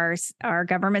how our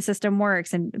government system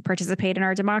works and participate in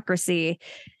our democracy?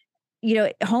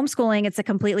 Homeschooling, it's a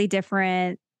completely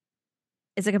different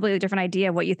idea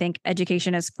of what you think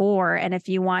education is for. And if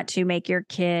you want to make your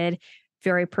kid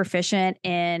very proficient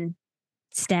in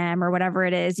STEM or whatever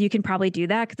it is, you can probably do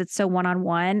that because it's so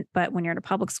one-on-one. But when you're in a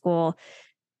public school,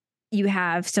 you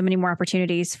have so many more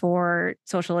opportunities for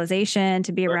socialization,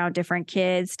 to be around different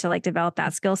kids, to like develop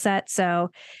that skill set. So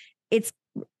it's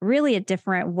really a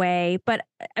different way. But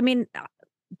I mean,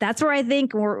 that's where I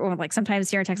think we're like, sometimes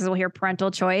here in Texas, we'll hear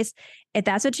parental choice. If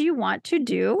that's what you want to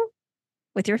do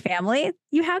with your family,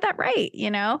 you have that right,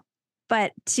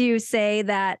 But to say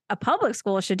that a public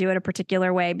school should do it a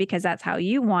particular way because that's how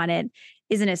you want it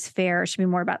isn't as fair. It should be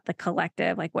more about the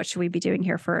collective. Like, what should we be doing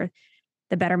here for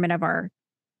the betterment of our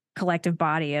collective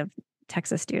body of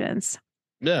Texas students?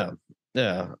 Yeah.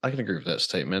 I can agree with that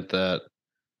statement.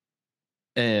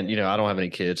 And I don't have any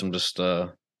kids. I'm just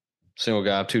a single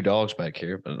guy. I have 2 dogs back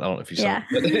here, but I don't know if you saw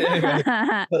it.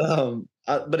 Anyway,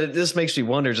 but it just makes me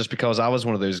wonder, just because I was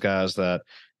one of those guys that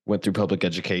went through public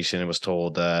education and was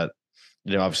told that,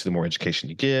 obviously the more education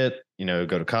you get, go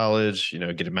to college,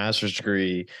 get a master's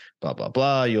degree, blah, blah,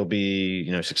 blah, you'll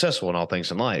be, successful in all things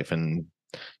in life and,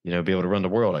 be able to run the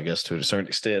world, I guess, to a certain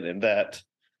extent.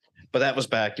 But that was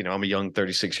back, I'm a young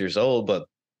 36 years old, but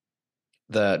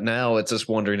that now it's just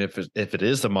wondering if it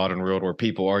is the modern world where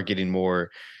people are getting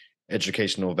more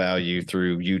educational value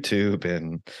through YouTube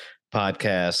and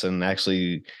podcasts and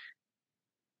actually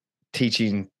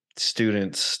teaching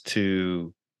students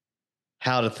to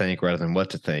how to think rather than what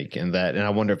to think. And I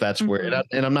wonder if that's where,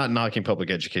 and I'm not knocking public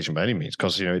education by any means,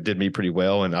 because, it did me pretty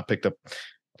well. And I picked up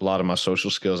a lot of my social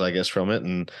skills, I guess, from it,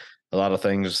 and a lot of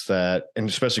things and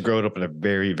especially growing up in a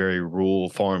very, very rural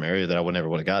farm area that I would never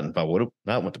would have gotten if I would have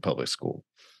not went to public school.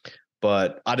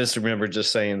 But I just remember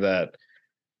just saying that,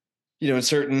 in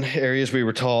certain areas we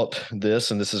were taught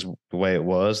this, and this is the way it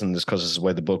was, and just because this is the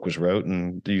way the book was wrote,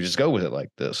 and you just go with it like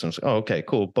this. And it's like, oh, okay,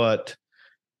 cool. But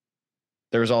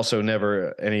there was also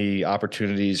never any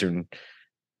opportunities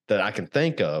that I can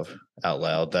think of out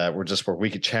loud that were just where we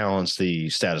could challenge the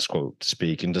status quo, to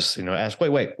speak, and just, ask,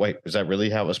 wait, is that really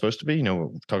how it was supposed to be?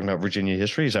 Talking about Virginia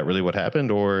history, is that really what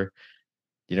happened? Or,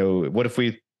 what if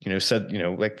we, said,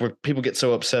 like, where people get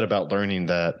so upset about learning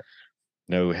that,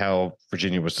 how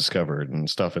Virginia was discovered and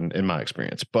stuff in my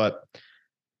experience. But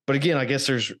again, I guess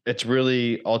it's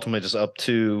really ultimately just up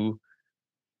to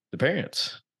the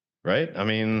parents, right? I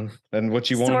mean, and what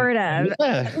you want. Sort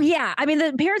of. Yeah. I mean,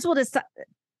 the parents will decide.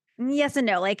 Yes and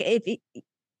no. Like, if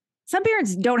some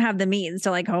parents don't have the means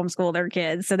to like homeschool their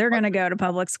kids, so they're going to go to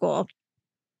public school.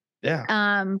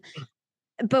 Yeah.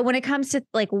 But when it comes to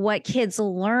like what kids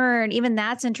learn, even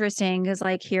that's interesting, because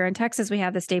like here in Texas, we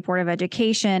have the State Board of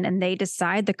Education, and they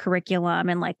decide the curriculum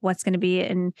and like what's going to be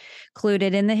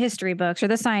included in the history books or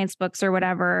the science books or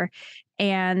whatever.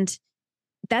 And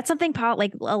that's something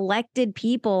like elected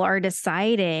people are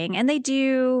deciding, and they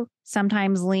do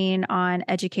sometimes lean on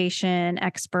education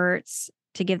experts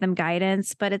to give them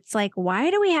guidance. But it's like,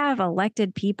 why do we have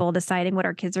elected people deciding what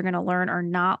our kids are going to learn or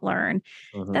not learn?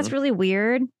 That's really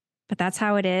weird, but that's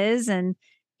how it is. And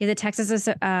the Texas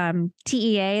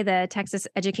TEA, the Texas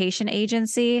Education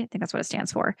Agency, I think that's what it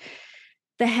stands for.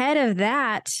 The head of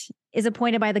that is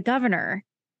appointed by the governor.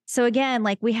 So again,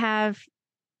 like, we have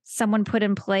someone put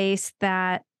in place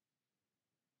that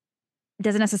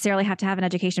doesn't necessarily have to have an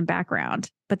education background,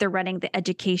 but they're running the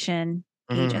education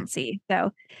agency.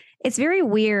 So it's very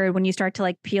weird when you start to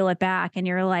like peel it back and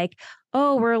you're like,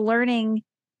 oh, we're learning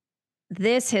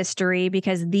this history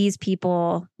because these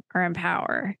people are in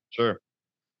power. Sure.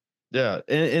 Yeah.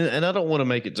 And I don't want to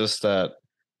make it just that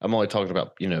I'm only talking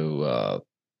about,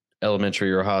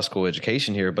 elementary or high school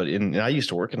education here, but I used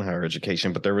to work in higher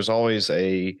education, but there was always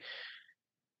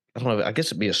I don't know, I guess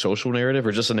it'd be a social narrative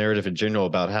or just a narrative in general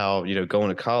about how, going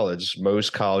to college,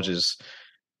 most colleges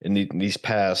in these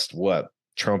past,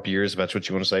 Trump years, if that's what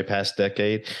you want to say, past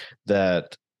decade,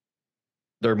 that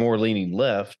they're more leaning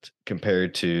left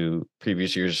compared to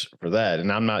previous years for that.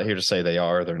 And I'm not here to say they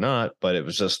are or they're not, but it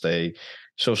was just a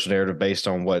social narrative based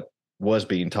on what was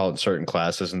being taught in certain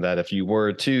classes. And that if you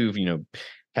were to,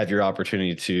 have your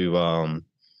opportunity to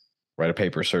write a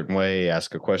paper a certain way,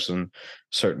 ask a question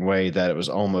a certain way, that it was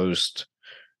almost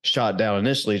shot down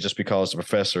initially just because the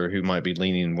professor who might be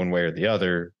leaning one way or the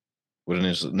other would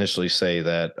initially say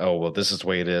that, oh, well, this is the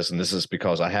way it is. And this is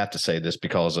because I have to say this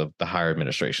because of the higher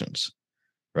administrations.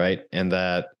 Right. And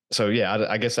that, so yeah,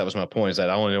 I guess that was my point, is that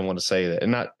I only don't want to say that,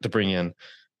 and not to bring in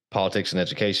politics and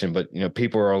education, but,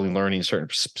 people are only learning certain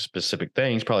specific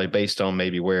things, probably based on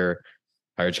maybe where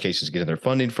higher education is getting their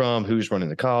funding from, who's running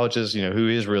the colleges, who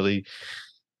is really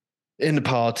into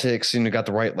politics, got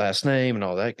the right last name and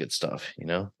all that good stuff,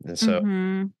 And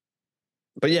so,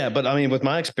 but I mean, with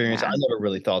my experience, I never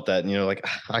really thought that, like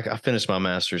I finished my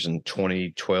master's in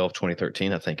 2012,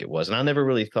 2013, I think it was. And I never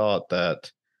really thought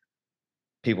that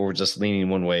people were just leaning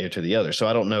one way or to the other. So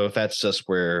I don't know if that's just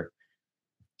where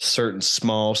certain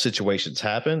small situations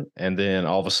happen. And then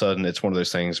all of a sudden it's one of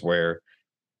those things where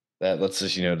that lets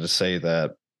us, to say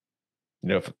that,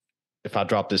 if I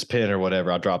drop this pin or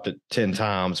whatever, I dropped it 10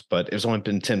 times, but it's only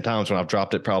been 10 times when I've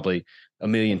dropped it probably a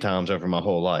million times over my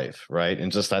whole life. Right.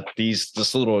 And just that these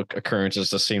little occurrences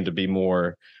just seem to be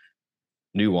more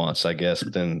nuanced, I guess,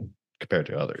 than compared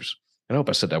to others. And I hope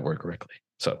I said that word correctly.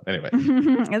 So anyway,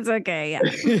 it's okay.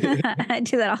 Yeah. I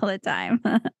do that all the time.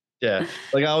 Yeah.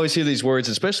 Like I always hear these words,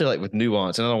 especially like with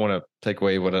nuance, and I don't want to take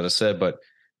away what I just said, but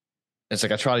it's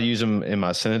like I try to use them in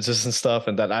my sentences and stuff.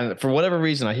 And that for whatever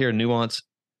reason, I hear nuance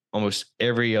almost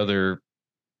every other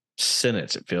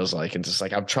sentence, it feels like. And just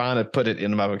like I'm trying to put it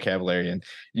into my vocabulary and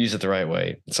use it the right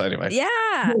way. So anyway.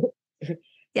 Yeah.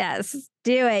 Yes.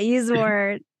 Do it. Use the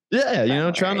word.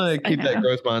 Yeah. Trying to keep that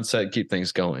growth mindset, keep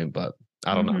things going. But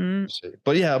I don't know.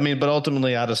 But yeah, I mean, but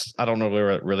ultimately I don't know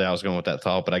where really I was going with that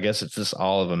thought, but I guess it's just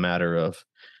all of a matter of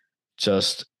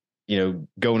just,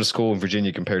 going to school in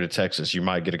Virginia compared to Texas, you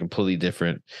might get a completely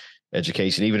different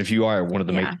education, even if you are at one of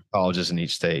the major colleges in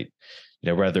each state,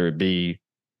 whether it be,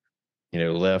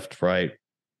 left, right,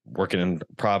 working in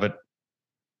private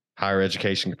higher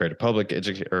education compared to public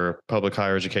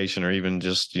higher education, or even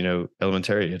just,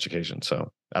 elementary education.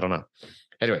 So I don't know.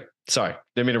 Anyway, sorry,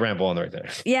 didn't mean to ramble on right there.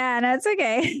 Yeah, no, it's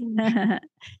okay.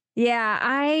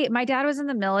 Yeah, my dad was in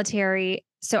the military,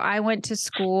 so I went to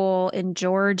school in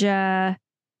Georgia,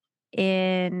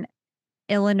 in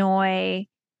Illinois,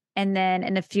 and then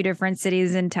in a few different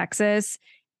cities in Texas.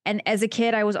 And as a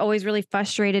kid, I was always really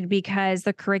frustrated because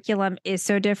the curriculum is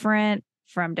so different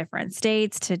from different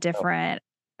states to different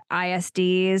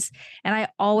ISDs. And I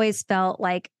always felt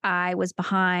like I was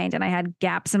behind and I had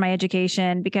gaps in my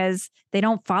education because they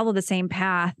don't follow the same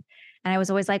path. And I was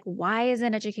always like, why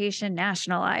isn't education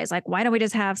nationalized? Like, why don't we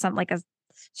just have some like a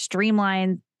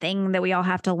streamlined thing that we all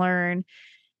have to learn?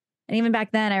 And even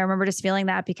back then, I remember just feeling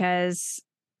that because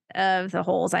of the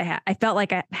holes I felt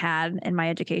like I had in my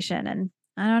education. And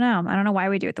I don't know why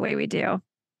we do it the way we do.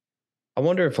 I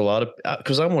wonder if a lot of,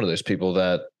 because I'm one of those people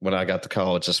that when I got to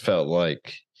college just felt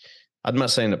like, I'm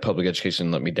not saying that public education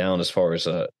let me down as far as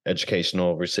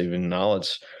educational receiving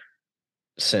knowledge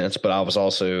sense, but I was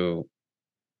also,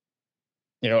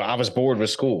 I was bored with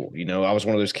school. I was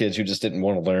one of those kids who just didn't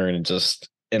want to learn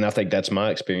and I think that's my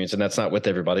experience. And that's not with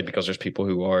everybody, because there's people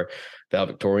who are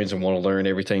valedictorians and want to learn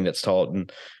everything that's taught and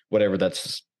whatever.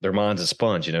 That's their mind's a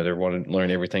sponge. They want to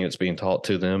learn everything that's being taught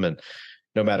to them, and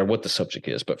no matter what the subject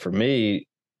is. But for me,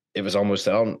 it was almost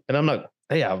and I'm not,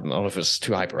 I don't know if it's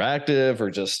too hyperactive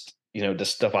or just,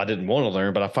 just stuff I didn't want to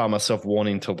learn, but I find myself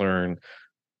wanting to learn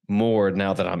more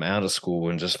now that I'm out of school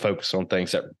and just focus on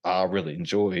things that I really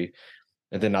enjoy.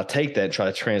 And then I take that and try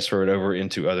to transfer it over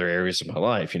into other areas of my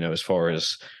life, as far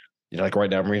as, like right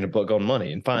now I'm reading a book on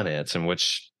money and finance, in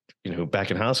which,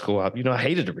 back in high school, I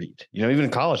hated to read, even in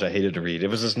college, I hated to read. It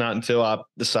was just not until I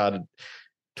decided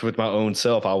to, with my own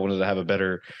self, I wanted to have a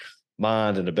better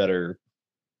mind and a better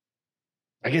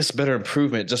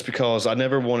improvement, just because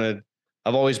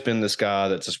I've always been this guy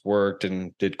that just worked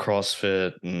and did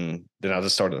CrossFit, and then I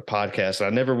just started a podcast.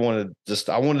 And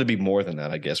I wanted to be more than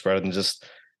that, I guess, rather than just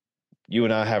you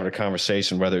and I having a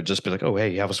conversation, rather it just be like, oh,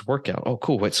 hey, how was a workout? Oh,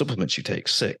 cool. What supplements you take?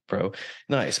 Sick, bro.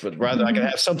 Nice. But rather I can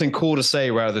have something cool to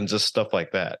say rather than just stuff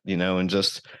like that, and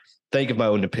just think of my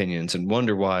own opinions and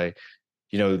wonder why,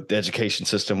 the education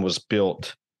system was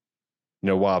built,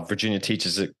 why Virginia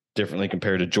teaches it differently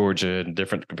compared to Georgia and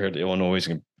different compared to Illinois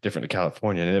and different to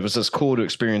California. And it was just cool to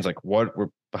experience like what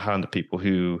were behind the people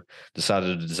who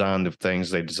decided to design the things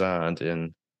they designed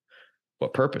and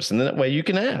what purpose. And then that way you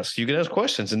can ask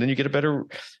questions, and then you get a better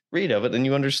read of it, and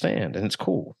you understand, and it's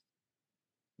cool.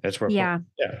 That's where,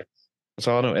 that's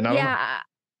all I know. And I don't know.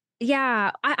 Yeah.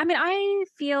 I mean, I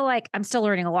feel like I'm still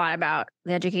learning a lot about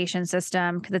the education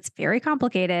system because it's very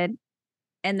complicated.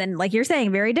 And then, like you're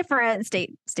saying, very different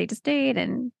state to state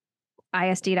and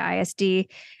ISD to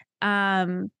ISD.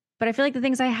 But I feel like the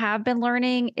things I have been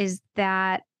learning is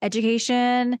that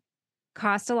education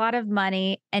costs a lot of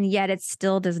money, and yet it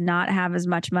still does not have as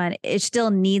much money. It still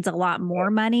needs a lot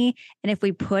more money. And if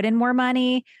we put in more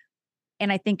money,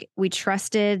 and I think we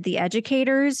trusted the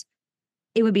educators,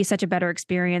 it would be such a better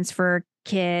experience for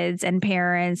kids and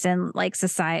parents and like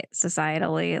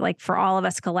societally, like for all of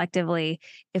us collectively,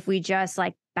 if we just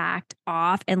like backed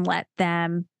off and let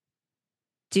them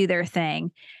do their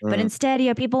thing. But instead, you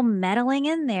have people meddling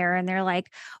in there and they're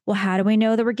like, well, how do we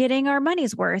know that we're getting our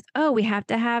money's worth? Oh, we have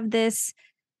to have this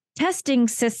testing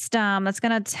system that's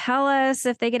going to tell us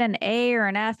if they get an A or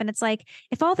an F. And it's like,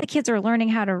 if all the kids are learning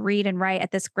how to read and write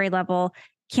at this grade level,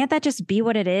 can't that just be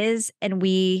what it is? And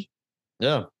we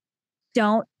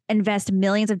don't invest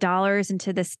millions of dollars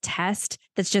into this test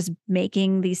that's just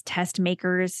making these test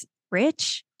makers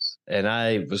rich. And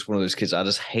I was one of those kids, I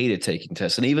just hated taking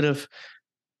tests. And even if,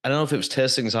 I don't know if it was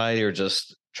test anxiety or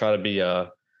just try to be I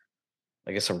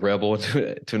guess a rebel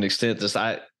to an extent.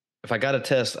 If I got a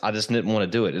test, I just didn't want to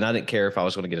do it. And I didn't care if I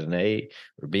was going to get an A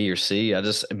or B or C. I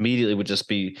just immediately would just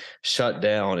be shut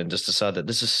down and just decide that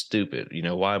this is stupid. You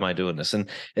know, why am I doing this? And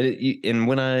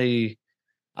when I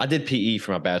did PE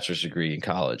for my bachelor's degree in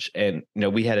college, and, you know,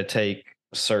 we had to take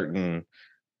certain,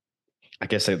 I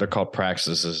guess they're called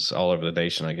practices all over the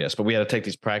nation, I guess, but we had to take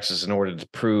these practices in order to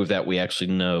prove that we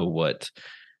actually know what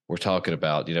we're talking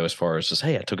about, you know, as far as just,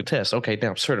 hey, I took a test. Okay,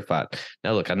 now I'm certified.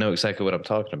 Now, look, I know exactly what I'm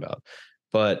talking about.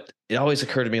 But it always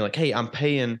occurred to me like, hey, I'm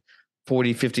paying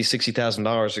 $40,000, $50,000,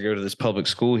 $60,000 to go to this public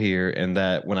school here. And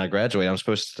that when I graduate, I'm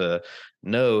supposed to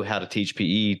know how to teach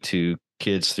PE to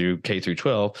kids through K through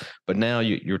 12. But now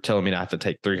you're telling me I have to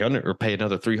take $300 or pay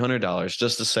another $300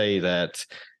 just to say that,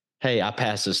 hey, I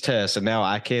passed this test and now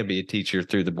I can be a teacher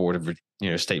through the board of, you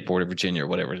know, State Board of Virginia or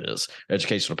whatever it is,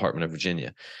 Educational Department of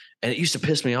Virginia. And it used to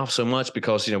piss me off so much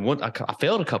because, you know, I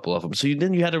failed a couple of them. So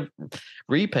then you had to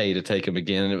repay to take them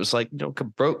again. And it was like, you know,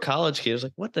 broke college kids,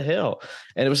 like, what the hell?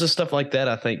 And it was just stuff like that.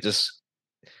 I think just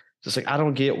like, I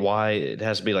don't get why it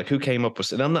has to be like, who came up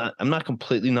with it. And I'm not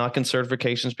completely knocking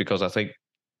certifications because I think,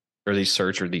 or these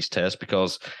certs or these tests,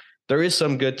 because there is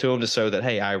some good to them to show that,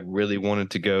 hey, I really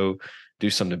wanted to go do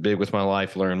something big with my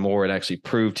life, learn more, and actually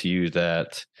prove to you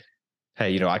that, hey,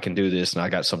 you know, I can do this and I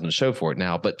got something to show for it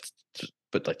now. But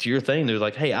like to your thing, they're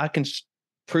like, hey, I can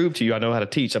prove to you I know how to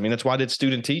teach. I mean, that's why I did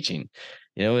student teaching,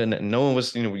 you know, and no one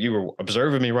was, you know, you were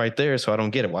observing me right there. So I don't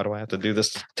get it. Why do I have to do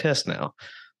this test now?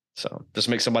 So just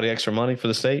make somebody extra money for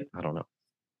the state. I don't know.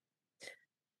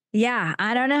 Yeah,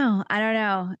 I don't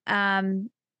know.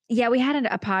 Yeah, we had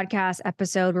a podcast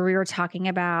episode where we were talking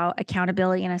about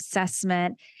accountability and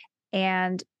assessment,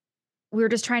 and we were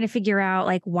just trying to figure out,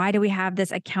 like, why do we have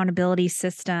this accountability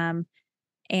system?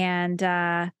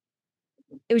 And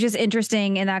it was just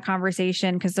interesting in that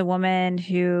conversation because the woman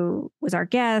who was our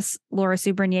guest, Laura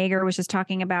Subrin Yeager, was just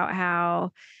talking about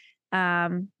how,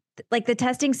 like, the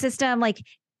testing system, like,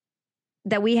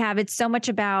 that we have, it's so much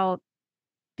about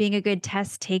being a good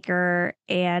test taker.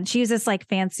 And she used this like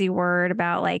fancy word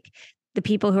about like the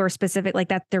people who are specific, like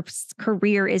that their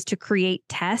career is to create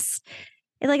tests.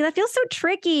 And like, that feels so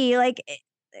tricky. Like,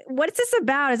 what is this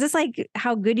about? Is this like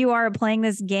how good you are at playing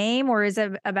this game? Or is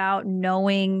it about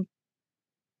knowing,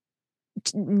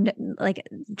 like,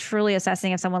 truly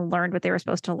assessing if someone learned what they were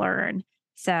supposed to learn?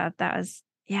 So that was,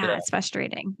 yeah. It's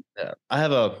frustrating. Yeah.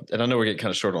 And I know we're getting kind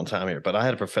of short on time here, but I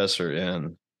had a professor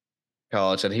in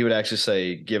college and he would actually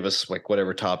say, give us like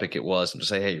whatever topic it was and just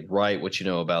say, hey, write what you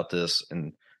know about this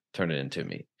and turn it into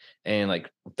me. And like,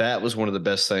 that was one of the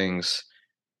best things.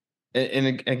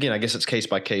 And again, I guess it's case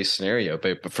by case scenario,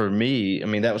 but for me, I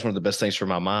mean, that was one of the best things for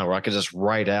my mind where I could just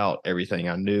write out everything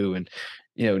I knew and,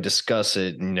 you know, discuss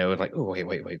it, and, you know, like, oh,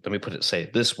 wait, let me say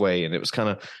it this way. And it was kind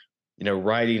of, you know,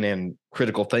 writing and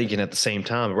critical thinking at the same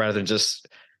time, rather than just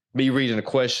me reading a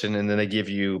question and then they give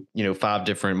you, you know, 5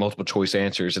 different multiple choice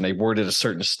answers and they word it a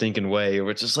certain stinking way, or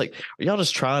it's just like, are y'all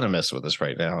just trying to mess with us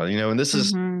right now? You know, and this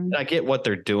is, I get what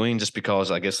they're doing just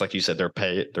because I guess, like you said, they're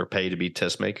paid to be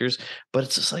test makers, but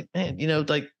it's just like, man, you know,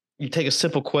 like you take a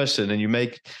simple question and you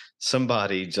make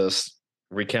somebody just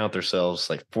recount themselves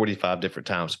like 45 different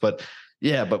times. But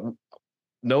yeah, but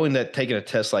knowing that, taking a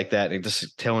test like that and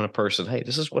just telling a person, hey,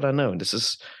 this is what I know, and this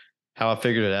is how I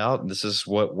figured it out, and this is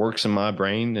what works in my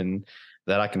brain, and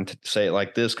that I can say it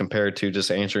like this compared to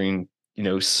just answering, you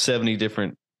know, 70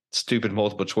 different stupid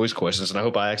multiple choice questions. And I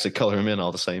hope I actually color them in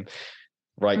all the same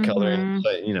right color, and,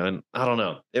 you know, and I don't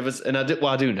know. It was, and I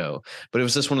do know, but it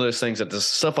was just one of those things that this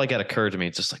stuff like that occurred to me.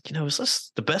 It's just like, you know, is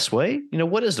this the best way? You know,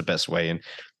 what is the best way? And,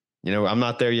 you know, I'm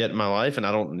not there yet in my life, and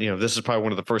I don't, you know, this is probably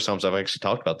one of the first times I've actually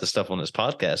talked about this stuff on this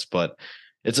podcast, but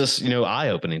it's just, you know,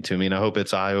 eye-opening to me. And I hope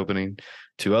it's eye-opening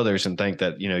to others, and think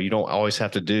that, you know, you don't always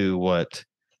have to do what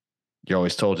you're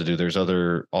always told to do. There's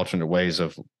other alternate ways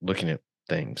of looking at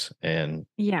things, and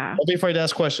don't be afraid to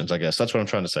ask questions. I guess that's what I'm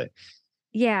trying to say.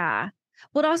 Yeah.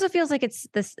 Well, it also feels like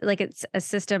it's a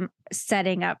system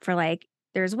setting up for like,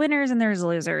 there's winners and there's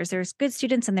losers. There's good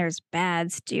students and there's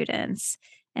bad students.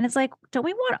 And it's like, don't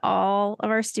we want all of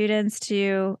our students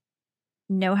to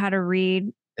know how to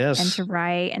read and to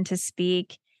write and to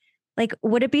speak? Like,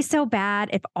 would it be so bad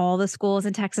if all the schools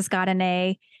in Texas got an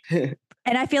A? And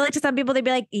I feel like to some people, they'd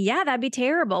be like, yeah, that'd be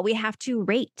terrible. We have to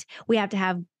rate. We have to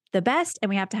have the best and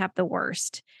we have to have the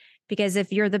worst. Because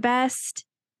if you're the best,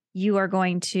 you are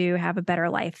going to have a better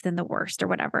life than the worst or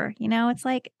whatever. It's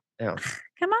like,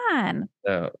 come on.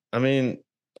 Yeah. I mean,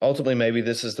 ultimately, maybe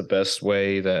this is the best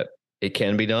way that it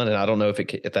can be done. And I don't know if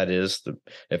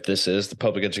this is the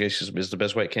public education is the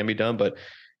best way it can be done, but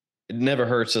it never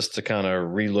hurts us to kind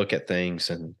of relook at things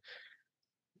and,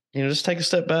 just take a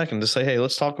step back and just say, hey,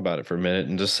 let's talk about it for a minute,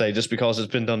 and just say, just because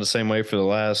it's been done the same way for the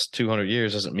last 200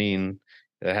 years doesn't mean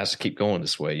that it has to keep going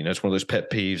this way. It's one of those pet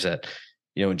peeves that,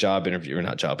 in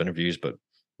not job interviews, but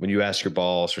when you ask your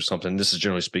boss or something, this is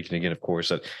generally speaking again, of course,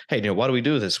 that, hey, why do we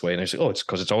do it this way? And they say, oh, it's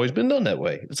because it's always been done that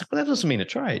way. It's like, well, that doesn't mean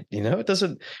it's right. It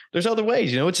doesn't, there's other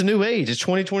ways, it's a new age. It's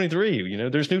 2023,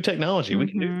 there's new technology. We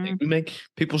can do things. We make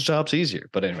people's jobs easier.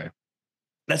 But anyway,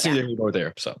 that's neither here nor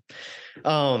there. So,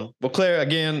 well, Claire,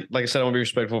 again, like I said, I want to be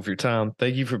respectful for your time.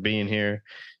 Thank you for being here.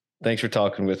 Thanks for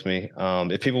talking with me.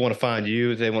 If people want to find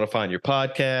you, if they want to find your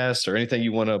podcast or anything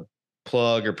you want to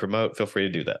plug or promote, feel free to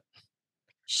do that.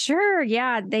 Sure.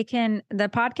 Yeah, they can. The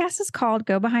podcast is called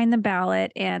Go Behind the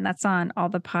Ballot, and that's on all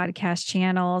the podcast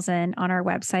channels and on our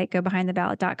website,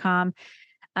 gobehindtheballot.com.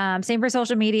 Same for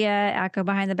social media at Go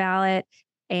Behind the Ballot.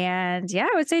 And yeah,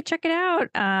 I would say check it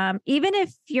out. Even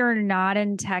if you're not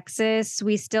in Texas,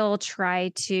 we still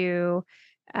try to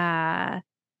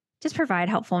just provide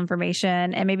helpful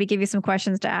information and maybe give you some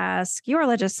questions to ask your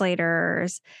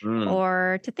legislators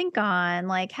or to think on,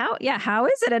 like, how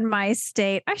is it in my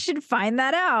state? I should find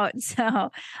that out.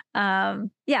 So,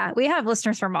 we have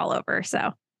listeners from all over.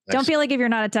 So don't feel like if you're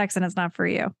not a Texan, it's not for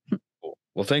you.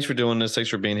 Well, thanks for doing this. Thanks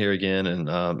for being here again. And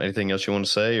anything else you want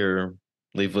to say or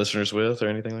leave listeners with or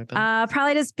anything like that?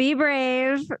 Probably just be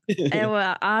brave. And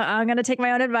I'm going to take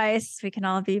my own advice. We can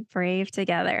all be brave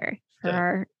together for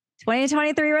our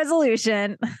 2023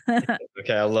 resolution.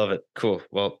 Okay, I love it. Cool.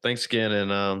 Well, thanks again.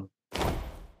 And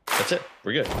that's it.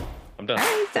 We're good. I'm done. All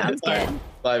right, sounds good.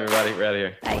 Right. Bye, everybody. We're out of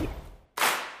here. Bye.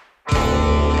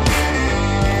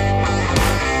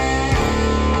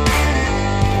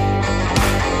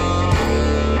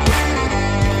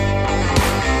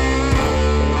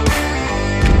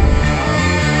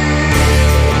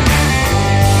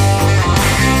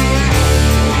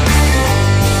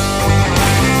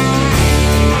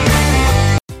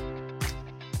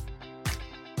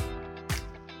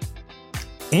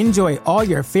 Enjoy all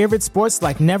your favorite sports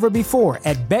like never before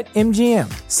at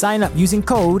BetMGM. Sign up using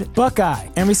code Buckeye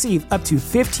and receive up to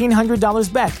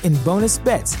 $1,500 back in bonus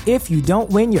bets if you don't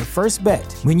win your first bet.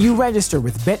 When you register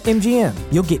with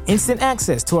BetMGM, you'll get instant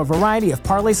access to a variety of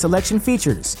parlay selection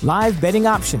features, live betting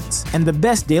options, and the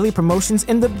best daily promotions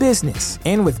in the business.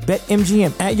 And with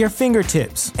BetMGM at your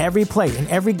fingertips, every play and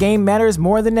every game matters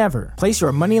more than ever. Place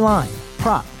your money line,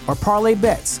 prop, or parlay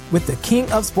bets with the king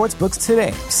of sportsbooks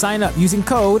today. Sign up using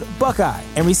code Buckeye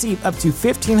and receive up to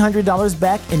 $1,500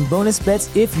 back in bonus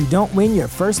bets if you don't win your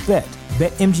first bet.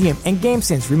 BetMGM and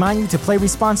GameSense remind you to play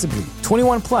responsibly.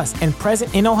 21 plus and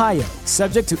present in Ohio,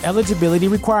 subject to eligibility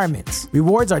requirements.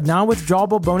 Rewards are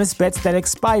non-withdrawable bonus bets that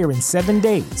expire in 7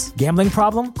 days. Gambling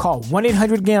problem? Call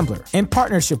 1-800-GAMBLER in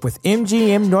partnership with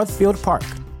MGM Northfield Park.